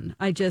person.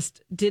 I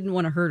just didn't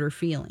want to hurt her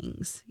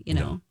feelings, you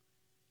know,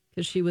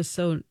 because she was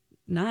so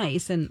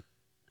nice. And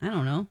I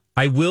don't know.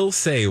 I will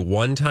say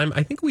one time,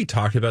 I think we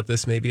talked about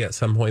this maybe at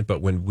some point, but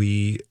when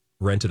we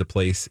rented a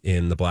place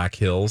in the Black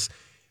Hills,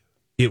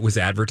 it was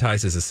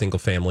advertised as a single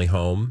family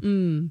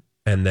home.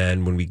 And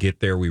then when we get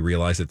there, we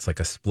realize it's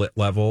like a split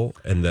level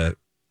and the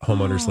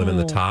homeowners live in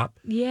the top.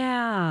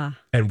 Yeah.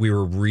 And we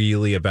were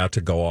really about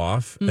to go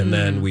off. And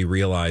then we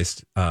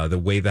realized the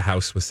way the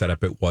house was set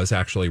up, it was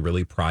actually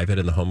really private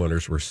and the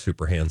homeowners were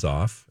super hands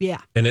off.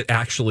 Yeah. And it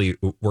actually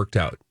worked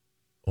out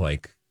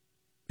like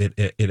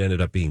it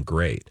ended up being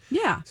great.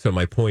 Yeah. So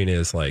my point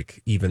is,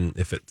 like, even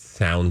if it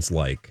sounds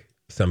like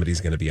somebody's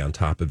going to be on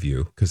top of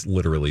you, because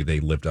literally they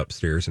lived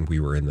upstairs and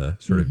we were in the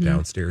sort of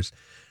downstairs,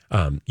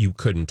 you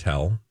couldn't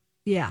tell.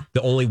 Yeah.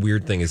 The only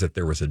weird thing is that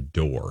there was a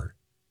door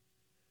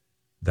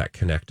that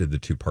connected the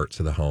 2 parts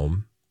of the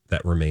home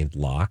that remained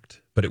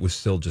locked, but it was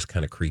still just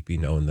kind of creepy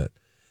knowing that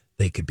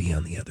they could be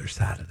on the other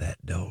side of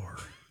that door.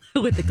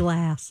 With the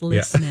glass,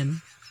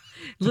 listening.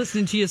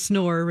 Listening to you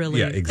snore,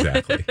 really. Yeah,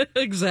 exactly.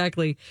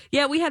 Exactly.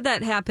 Yeah, we had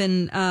that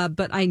happen,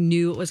 but I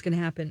knew it was going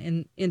to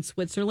happen in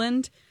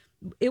Switzerland.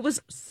 It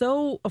was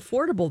so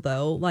affordable,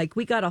 though. Like,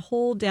 we got a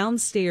whole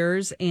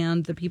downstairs,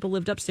 and the people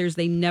lived upstairs.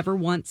 We never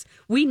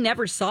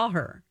saw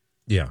her.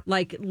 Yeah.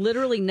 Like,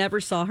 literally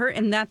never saw her,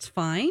 and that's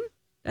fine.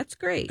 That's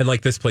great. And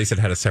like this place, it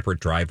had a separate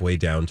driveway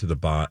down to the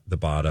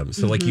bottom.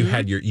 So like you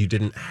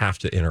didn't have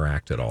to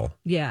interact at all.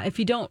 Yeah, if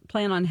you don't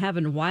plan on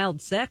having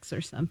wild sex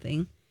or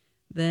something,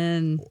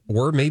 then...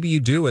 Or maybe you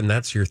do, and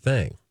that's your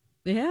thing.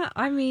 Yeah,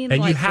 I mean,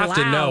 and like, you have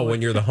to know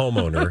when you're the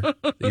homeowner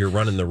that you're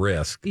running the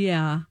risk.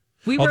 Yeah.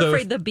 We were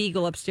afraid the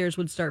beagle upstairs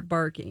would start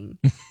barking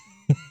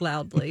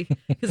loudly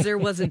because there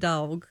was a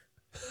dog.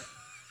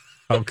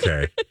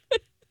 Okay.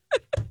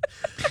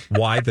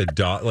 Why the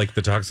dog? Like,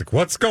 the dog's like,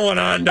 what's going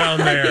on down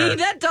there?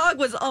 That dog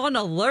was on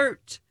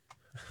alert.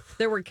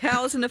 There were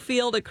cows in the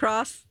field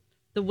across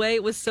the way.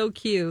 It was so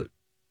cute.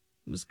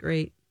 It was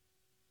great.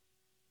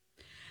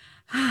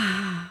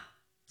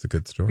 It's a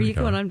good story. Are you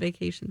going on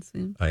vacation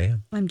soon? I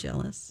am. I'm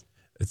jealous.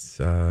 It's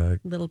a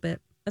little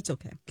bit. That's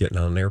okay. Getting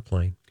on an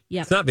airplane.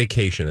 Yeah. It's not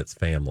vacation, it's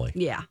family.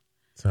 Yeah.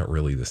 It's not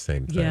really the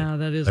same thing. Yeah,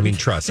 that is. I mean,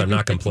 trust, I'm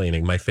not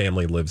complaining. My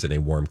family lives in a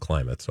warm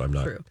climate, so I'm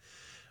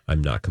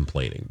not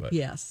complaining, but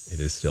yes, it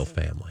is still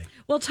family.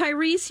 Well,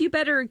 Tyrese, you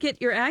better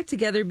get your act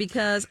together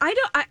because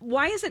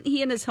why isn't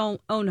he in his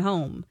own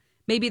home?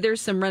 Maybe there's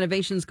some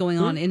renovations going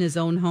on in his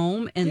own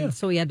home, and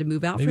so he had to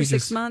move out for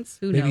 6 months.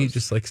 Who knows? Maybe he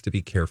just likes to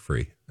be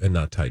carefree and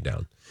not tied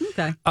down.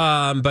 Okay.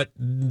 But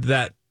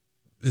that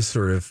is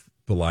sort of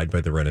belied by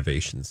the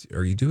renovations.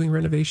 Are you doing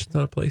renovations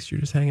on a place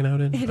you're just hanging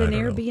out in? At an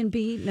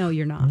Airbnb? No,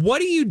 you're not. What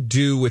do you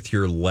do with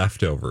your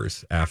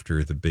leftovers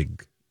after the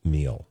big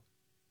meal,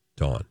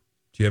 Dawn?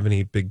 Do you have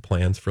any big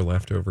plans for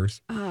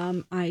leftovers?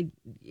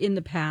 In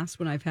the past,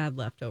 when I've had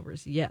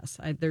leftovers, yes.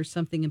 There's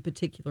something in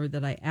particular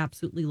that I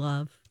absolutely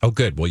love. Oh,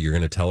 good. Well, you're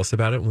going to tell us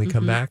about it when we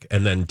come back.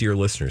 And then, dear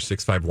listeners,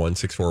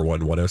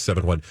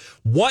 651-641-1071.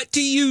 What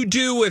do you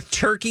do with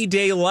Turkey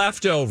Day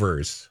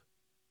leftovers?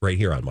 Right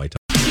here on My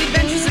Talk. The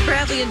Adventures of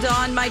Bradley and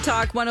Dawn, My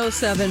Talk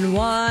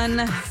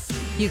 1071.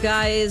 You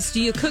guys,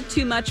 do you cook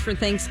too much for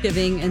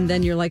Thanksgiving? And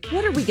then you're like,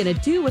 what are we going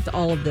to do with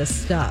all of this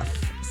stuff?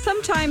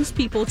 Sometimes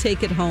people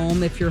take it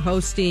home if you're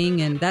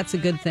hosting, and that's a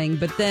good thing.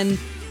 But then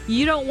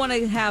you don't want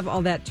to have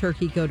all that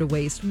turkey go to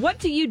waste. What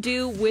do you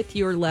do with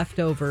your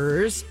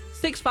leftovers?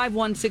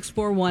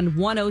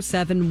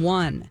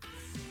 651-641-1071.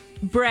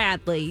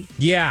 Bradley.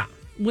 Yeah.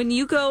 When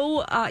you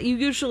go, you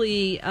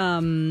usually,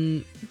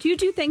 do you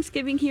do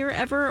Thanksgiving here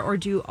ever, or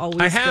do you always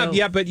I have, go?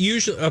 yeah, but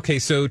usually, okay,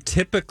 so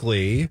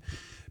typically...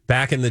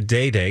 Back in the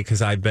day,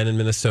 because I've been in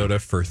Minnesota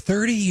for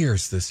 30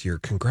 years this year.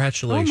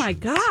 Congratulations. Oh, my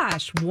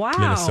gosh. Wow.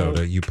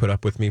 Minnesota, you put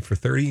up with me for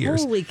 30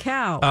 years. Holy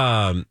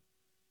cow.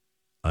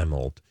 I'm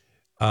old.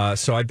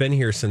 So I've been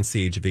here since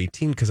the age of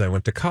 18 because I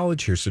went to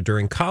college here. So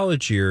during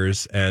college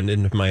years and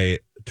in my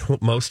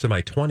most of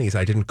my 20s,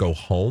 I didn't go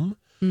home.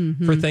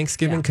 for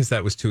Thanksgiving because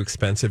that was too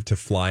expensive to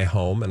fly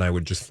home, and I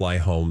would just fly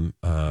home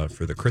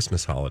for the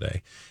Christmas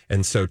holiday.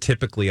 And so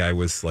typically I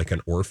was like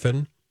an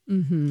orphan.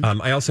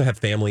 I also have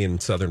family in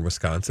southern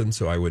Wisconsin,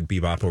 so I would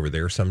bebop over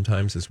there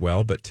sometimes as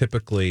well. But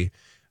typically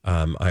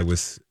I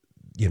was,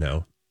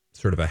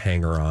 sort of a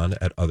hanger-on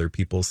at other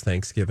people's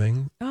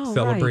Thanksgiving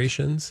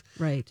celebrations.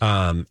 Right.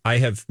 I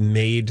have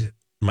made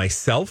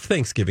myself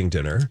Thanksgiving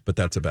dinner, but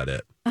that's about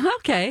it.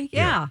 Okay,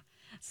 yeah.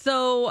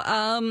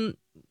 So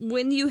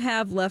when you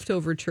have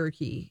leftover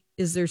turkey,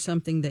 is there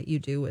something that you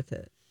do with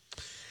it?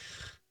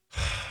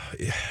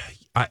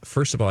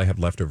 First of all, I have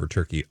leftover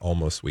turkey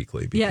almost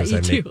weekly because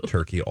I make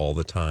turkey all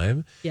the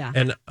time. Yeah.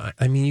 And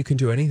I mean, you can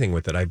do anything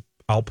with it.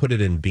 I'll put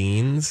it in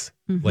beans,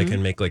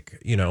 and make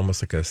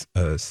almost like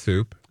a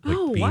soup,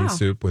 like bean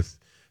soup with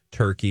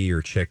turkey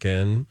or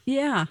chicken.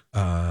 Yeah.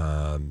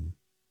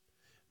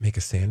 Make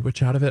a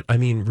sandwich out of it. I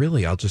mean,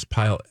 really, I'll just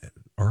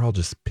I'll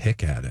just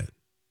pick at it.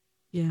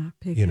 Yeah,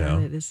 pick at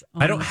it is.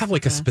 I don't have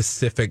like a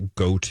specific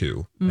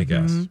go-to, I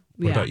guess.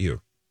 What about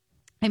you?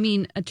 I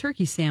mean, a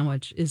turkey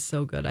sandwich is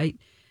so good.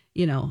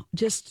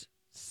 Just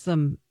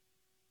some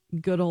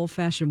good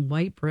old-fashioned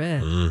white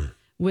bread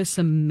with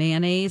some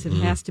mayonnaise. It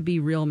has to be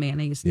real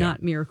mayonnaise,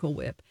 not Miracle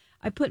Whip.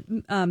 I put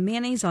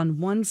mayonnaise on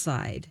one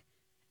side,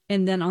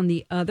 and then on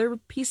the other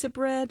piece of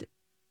bread,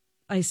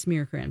 I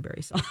smear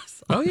cranberry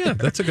sauce. Oh, yeah.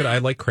 That's a good... I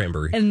like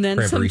cranberry. And then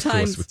cranberry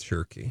sometimes... sauce with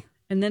turkey.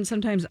 And then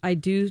sometimes I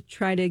do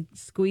try to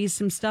squeeze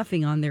some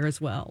stuffing on there as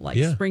well. Like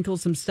sprinkle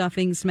some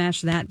stuffing,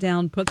 smash that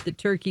down, put the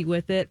turkey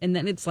with it. And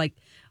then it's like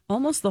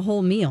almost the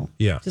whole meal.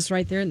 Yeah. Just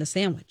right there in the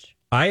sandwich.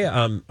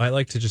 I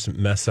like to just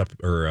mess up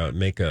or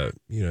make up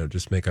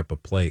a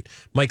plate.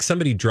 Mike,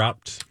 somebody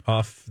dropped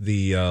off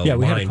the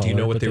line. Do you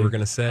know what they were going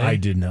to say? I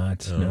did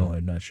not. No,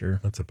 I'm not sure.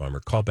 That's a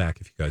bummer. Call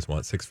back if you guys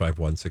want.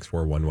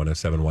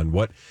 651-641-1071.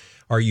 What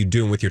are you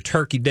doing with your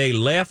Turkey Day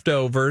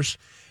leftovers?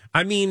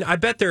 I mean, I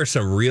bet there are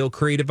some real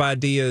creative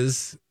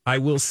ideas. I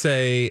will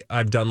say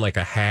I've done like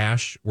a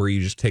hash where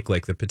you just take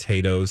like the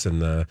potatoes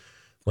and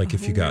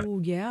if you got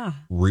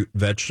root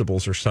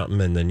vegetables or something,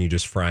 and then you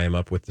just fry them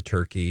up with the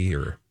turkey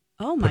or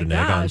put an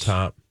egg on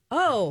top.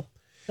 Oh,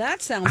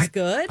 that sounds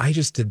good. I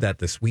just did that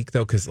this week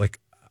though, because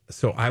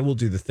so I will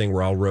do the thing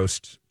where I'll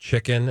roast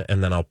chicken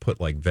and then I'll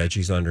put like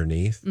veggies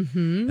underneath,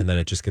 and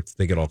then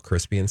they get all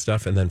crispy and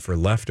stuff. And then for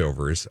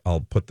leftovers,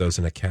 I'll put those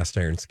in a cast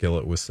iron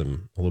skillet with a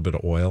little bit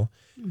of oil,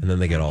 and then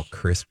they get all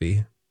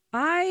crispy.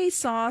 I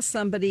saw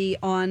somebody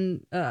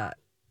on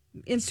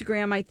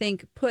Instagram, I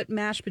think, put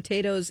mashed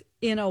potatoes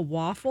in a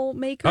waffle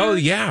maker. Oh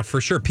yeah, for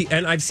sure.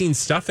 And I've seen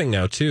stuffing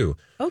now too.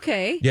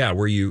 Okay. Yeah,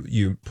 where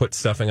you put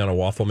stuffing on a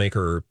waffle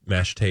maker or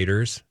mashed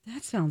taters.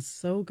 That sounds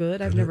so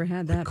good. I've never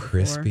had that before.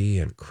 Crispy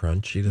and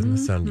crunchy. Doesn't it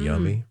sound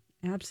yummy?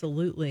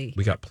 Absolutely.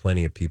 We got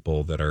plenty of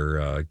people that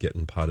are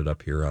getting potted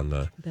up here on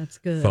the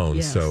good. phone.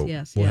 Yes, so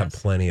we'll have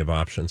plenty of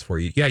options for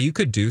you. Yeah, you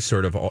could do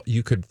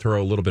you could throw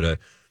a little bit of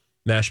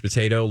mashed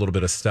potato, a little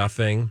bit of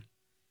stuffing,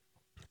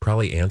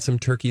 probably and some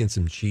turkey and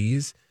some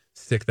cheese.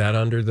 Stick that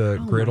under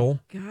the griddle.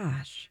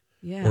 Gosh.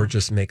 Yeah. Or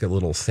just make a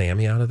little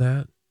Sammy out of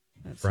that.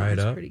 Fry it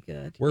up. Pretty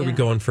good. Where are we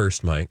going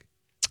first, Mike?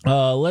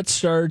 Let's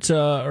start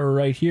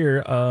right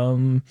here.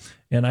 And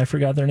I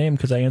forgot their name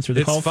because I answered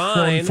the call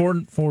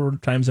four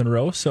times in a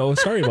row. So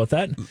sorry about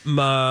that.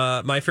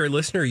 My fair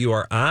listener, you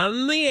are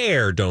on the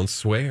air. Don't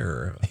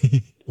swear.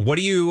 What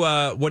do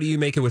you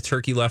make it with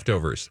turkey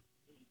leftovers?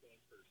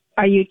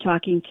 Are you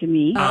talking to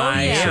me?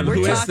 I am. We're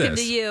Who is talking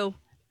this? to you.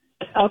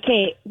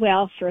 Okay.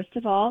 Well, first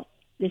of all,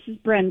 this is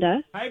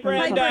Brenda. Hi,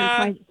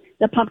 Brenda.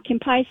 The pumpkin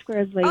pie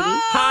squares lady.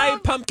 Oh, hi,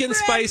 pumpkin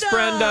spice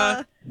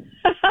Brenda.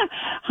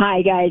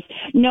 Hi, guys.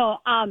 No,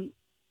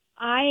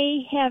 I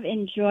have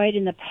enjoyed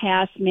in the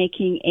past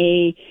making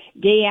a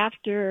day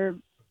after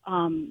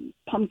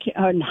pumpkin,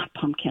 or not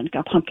pumpkin,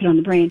 got pumpkin on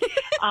the brain,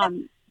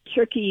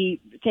 turkey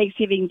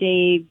Thanksgiving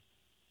Day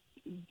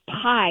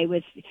pie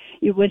with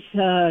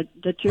the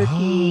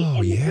turkey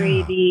and the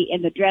gravy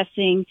and the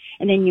dressing,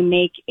 and then you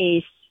make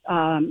a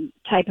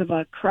type of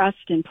a crust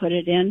and put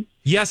it in.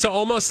 Yeah, so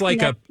almost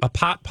like a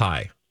pot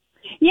pie.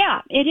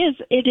 Yeah, it is.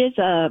 It is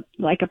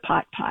like a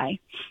pot pie.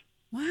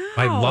 Wow.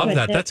 I love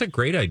that. That's a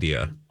great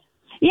idea.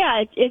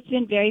 Yeah, it's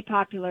been very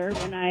popular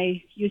when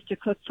I used to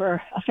cook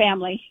for a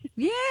family.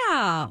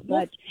 Yeah.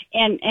 But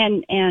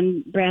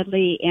and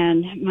Bradley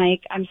and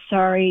Mike, I'm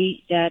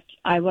sorry that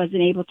I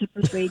wasn't able to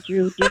persuade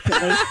you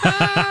differently.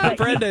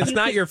 Brenda, it's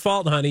not your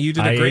fault, honey. You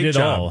did a great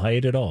job. I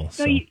ate it all.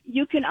 So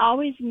you can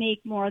always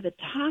make more of the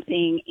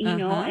topping,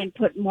 and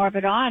put more of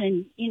it on,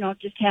 and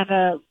just have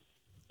a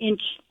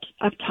inch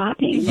of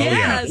topping.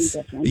 Yes.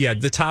 Yeah,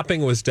 the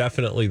topping was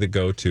definitely the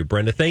go-to.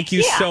 Brenda, thank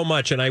you so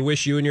much, and I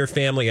wish you and your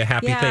family a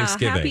happy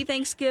Thanksgiving. Happy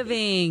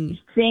Thanksgiving.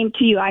 Same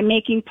to you. I'm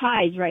making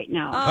pies right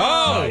now.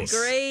 Oh, nice.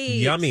 Great.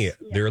 Yummy. Yeah.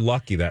 They're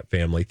lucky, that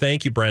family.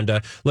 Thank you,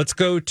 Brenda. Let's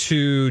go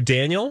to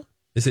Daniel.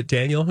 Is it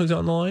Daniel who's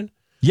on the line?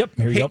 Yep.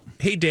 Here you go.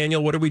 Hey,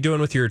 Daniel, what are we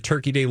doing with your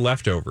Turkey Day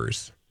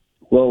leftovers?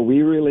 Well,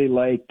 we really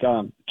like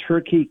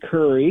turkey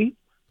curry,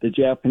 the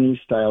Japanese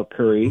style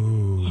curry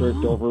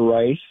served over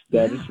rice.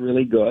 That is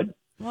really good.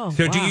 Oh,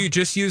 So do wow. you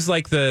just use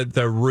like the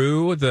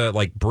roux, the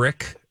like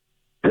brick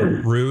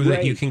roux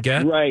that you can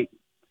get? Right.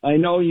 I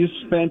know you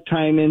spent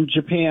time in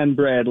Japan,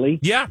 Bradley.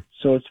 Yeah.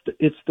 So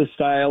it's the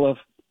style of,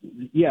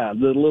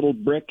 the little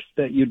bricks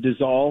that you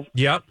dissolve.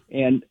 Yep.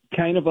 And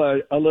kind of a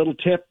little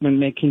tip when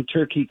making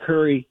turkey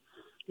curry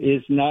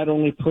is not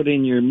only put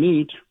in your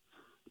meat,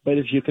 but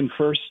if you can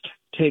first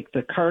take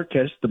the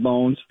carcass, the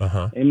bones,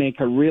 and make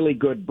a really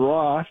good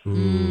broth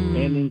and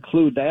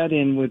include that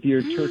in with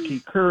your turkey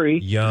curry.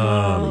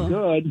 Yum.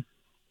 Good.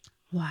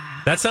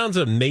 Wow. That sounds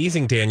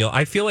amazing, Daniel.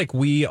 I feel like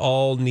we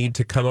all need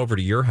to come over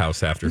to your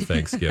house after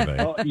Thanksgiving.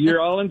 Oh,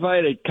 you're all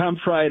invited. Come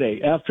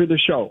Friday after the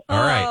show.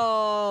 All right.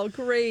 Oh,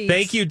 great.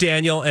 Thank you,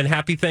 Daniel, and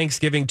happy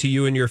Thanksgiving to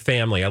you and your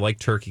family. I like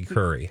turkey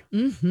curry.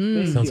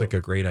 Sounds like a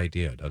great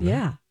idea, doesn't it?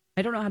 Yeah.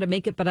 I don't know how to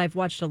make it, but I've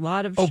watched a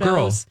lot of Oh, shows.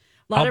 girl.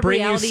 A lot I'll of bring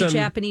you reality some-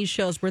 Japanese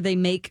shows where they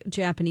make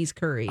Japanese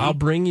curry. I'll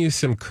bring you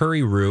some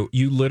curry roux.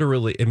 You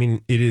literally, I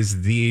mean, it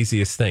is the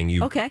easiest thing.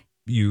 You Okay.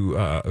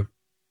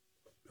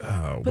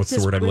 What's the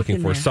this word I'm brick looking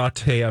in for? there.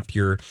 Saute up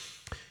your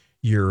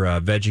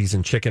veggies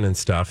and chicken and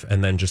stuff,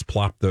 and then just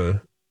plop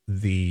the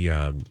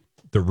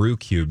roux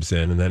cubes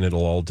in, and then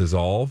it'll all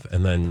dissolve,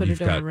 and then Put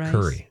you've it got over rice.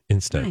 curry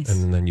instant, Nice.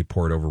 and then you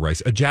pour it over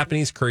rice. A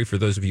Japanese curry, for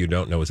those of you who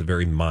don't know, is a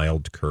very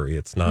mild curry.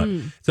 It's not.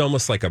 It's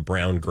almost like a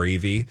brown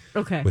gravy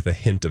Okay. with a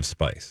hint of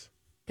spice,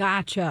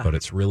 Gotcha. but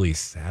it's really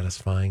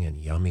satisfying and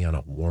yummy on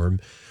a warm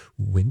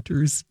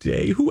winter's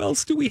day. Who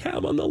else do we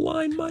have on the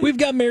line, Mike? We've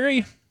got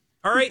Mary.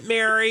 All right,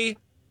 Mary.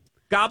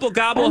 Gobble,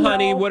 gobble,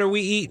 honey. What are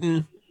we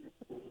eating?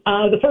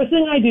 The first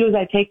thing I do is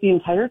I take the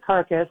entire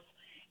carcass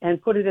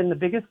and put it in the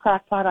biggest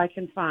crock pot I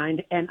can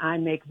find, and I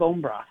make bone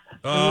broth.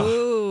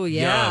 Oh,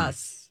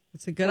 yes.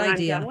 It's a good when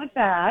idea. I'm done with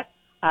that,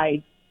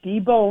 I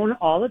debone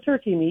all the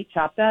turkey meat,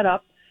 chop that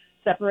up,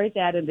 separate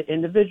that into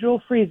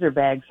individual freezer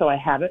bags so I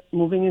have it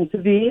moving into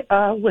the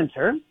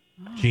winter.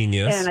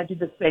 Genius. And I do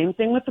the same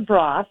thing with the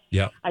broth.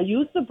 Yeah. I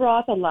use the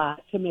broth a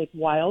lot to make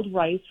wild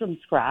rice from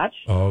scratch.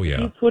 Oh,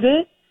 yeah. You put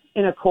it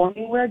in a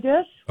Corningware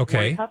dish.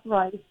 Okay. 1 cup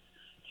rice,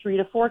 3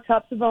 to 4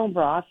 cups of bone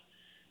broth,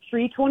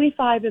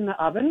 325 in the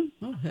oven.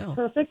 Oh, hell.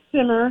 Perfect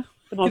simmer.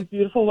 The most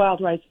beautiful wild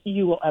rice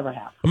you will ever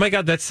have. Oh my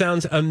God, that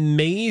sounds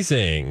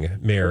amazing,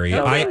 Mary.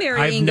 Okay,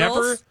 Mary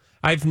Ingalls.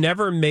 I've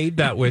never made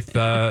that with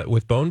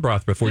bone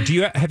broth before.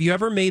 Have you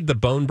ever made the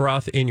bone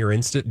broth in your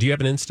instant? Do you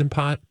have an Instant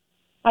Pot?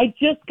 I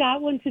just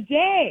got one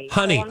today.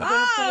 Honey. So I'm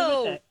gonna play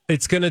with it.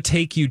 It's going to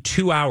take you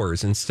 2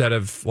 hours instead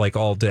of like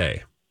all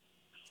day.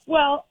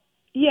 Well,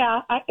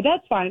 yeah,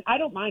 that's fine. I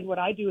don't mind. What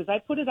I do is I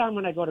put it on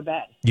when I go to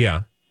bed.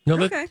 Yeah. No,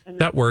 Okay.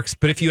 that works.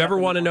 But if you ever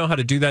want to know how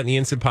to do that in the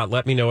Instant Pot,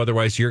 let me know.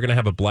 Otherwise, you're going to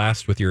have a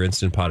blast with your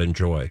Instant Pot.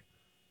 Enjoy.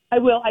 I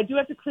will. I do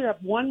have to clear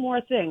up one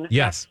more thing.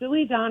 Yes.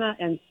 Silly Donna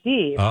and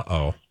Steve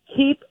Uh-oh.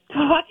 keep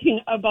talking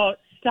about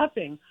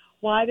stuffing,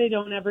 why they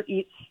don't ever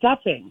eat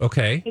stuffing.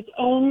 Okay. It's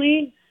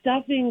only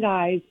stuffing,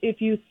 guys,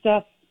 if you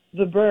stuff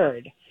the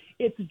bird.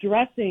 It's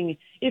dressing.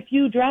 If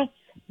you dress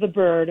the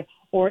bird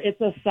or it's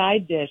a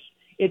side dish,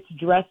 it's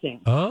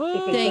dressing.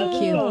 Oh. If it Thank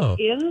doesn't you. go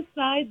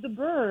inside the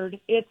bird,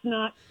 it's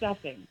not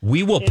stuffing.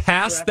 We will It's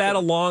pass that dressing.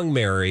 along,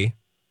 Mary.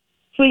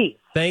 Please.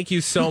 Thank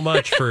you so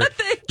much for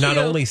not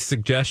you. only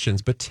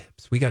suggestions, but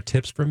tips. We got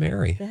tips from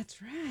Mary.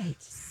 That's right.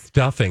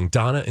 Stuffing.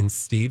 Donna and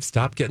Steve,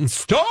 stop getting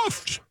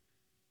stuffed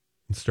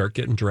and start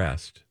getting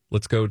dressed.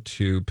 Let's go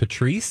to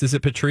Patrice. Is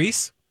it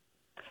Patrice?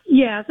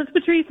 Yes, it's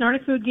Patrice,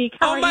 Nordic Food Geek.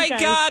 How Oh are my you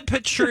guys? God,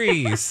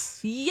 Patrice.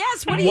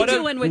 Yes. What are you What a-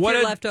 doing with what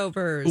your a-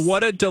 leftovers?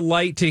 What a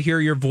delight to hear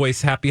your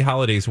voice. Happy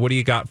holidays. What do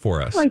you got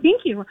for us? Why,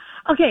 thank you.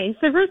 Okay,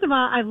 so first of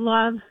all, I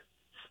love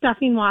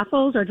stuffing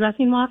waffles or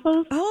dressing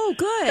waffles. Oh,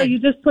 good. So you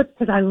just put,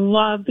 because I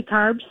love the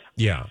carbs,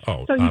 Yeah.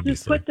 Oh, so you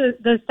obviously. just put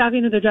the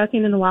stuffing or the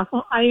dressing in the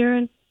waffle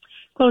iron,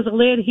 close the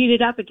lid, heat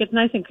it up. It gets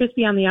nice and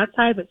crispy on the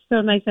outside, but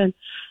still nice and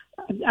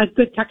a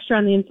good texture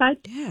on the inside.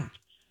 Yeah.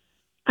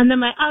 And then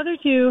my other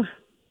two,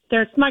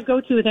 they're my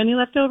go-to with any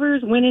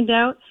leftovers. When in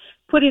doubt,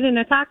 put it in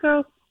a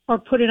taco or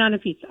put it on a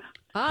pizza.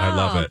 Oh, I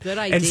love it. Good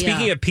idea. And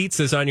speaking of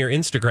pizzas, on your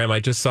Instagram, I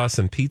just saw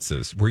some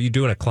pizzas. Were you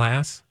doing a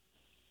class?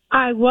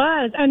 I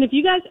was. And if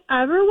you guys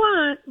ever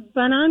want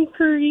bun-on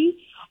curry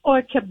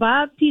or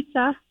kebab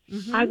pizza,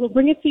 I will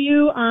bring it to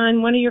you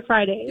on one of your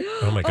Fridays.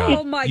 Oh my God.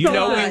 Oh, my You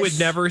know we gosh. would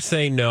never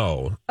say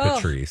no, Oh,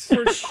 Patrice.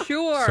 for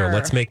sure. So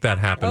let's make that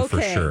happen for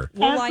Okay. sure.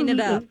 We'll line it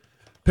up. Absolutely.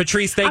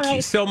 Patrice, thank All you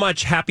right. so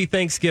much. Happy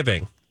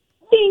Thanksgiving.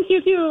 Thank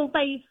you, too.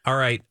 Bye. All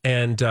right.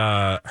 And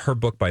her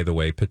book, by the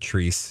way,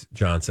 Patrice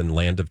Johnson,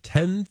 Land of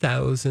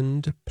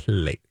 10,000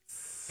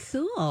 Plates.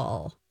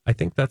 Cool. I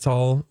think that's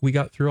all. We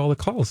got through all the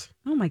calls.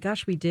 Oh my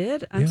gosh, we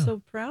did. I'm Yeah.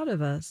 so proud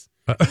of us.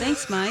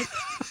 Thanks, Mike.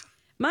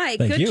 Mike,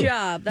 Thank good you.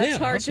 job. That's Yeah,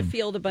 hard awesome. to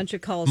field a bunch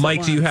of calls. at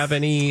Mike, do you once. have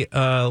any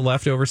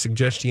leftover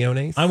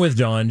suggestions? I'm with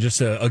Dawn.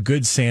 Just a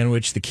good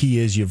sandwich. The key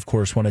is you, of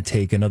course, want to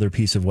take another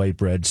piece of white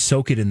bread,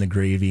 soak it in the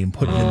gravy, and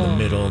put it in the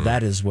middle.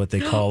 That is what they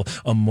call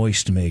a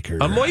moist maker.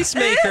 A moist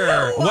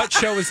maker. What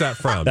show is that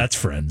from? That's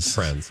Friends.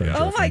 Friends, yeah.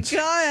 Oh my reference.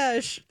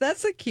 gosh,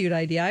 that's a cute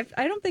idea.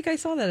 I don't think I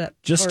saw that.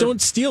 Just don't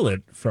steal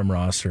it from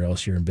Ross, or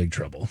else you're in big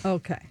trouble.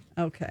 Okay.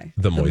 Okay.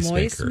 The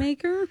Moist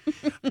Maker?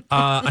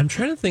 I'm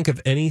trying to think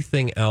of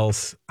anything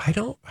else.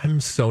 I'm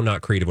so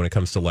not creative when it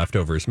comes to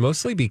leftovers,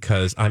 mostly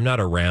because I'm not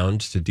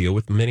around to deal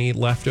with many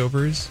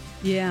leftovers.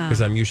 Yeah.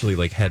 Because I'm usually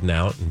like heading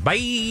out and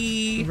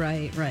bye.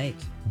 Right.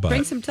 But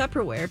bring some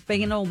Tupperware.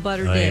 Bring an old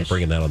butter I dish. ain't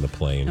bringing that on the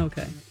plane.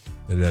 Okay.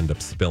 It'd end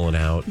up spilling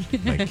out.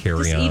 My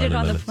carry-on. Just eat it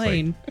on and the then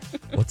plane. It's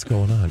like, what's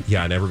going on?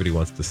 Yeah, and everybody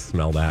wants to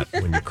smell that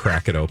when you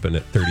crack it open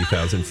at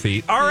 30,000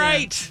 feet. All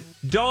right,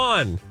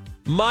 Dawn,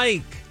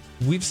 Mike,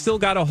 we've still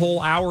got a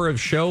whole hour of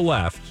show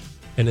left.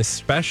 And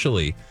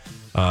especially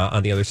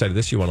on the other side of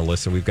this, you want to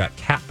listen. We've got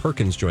Kat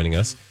Perkins joining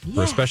us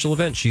for a special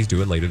event she's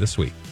doing later this week.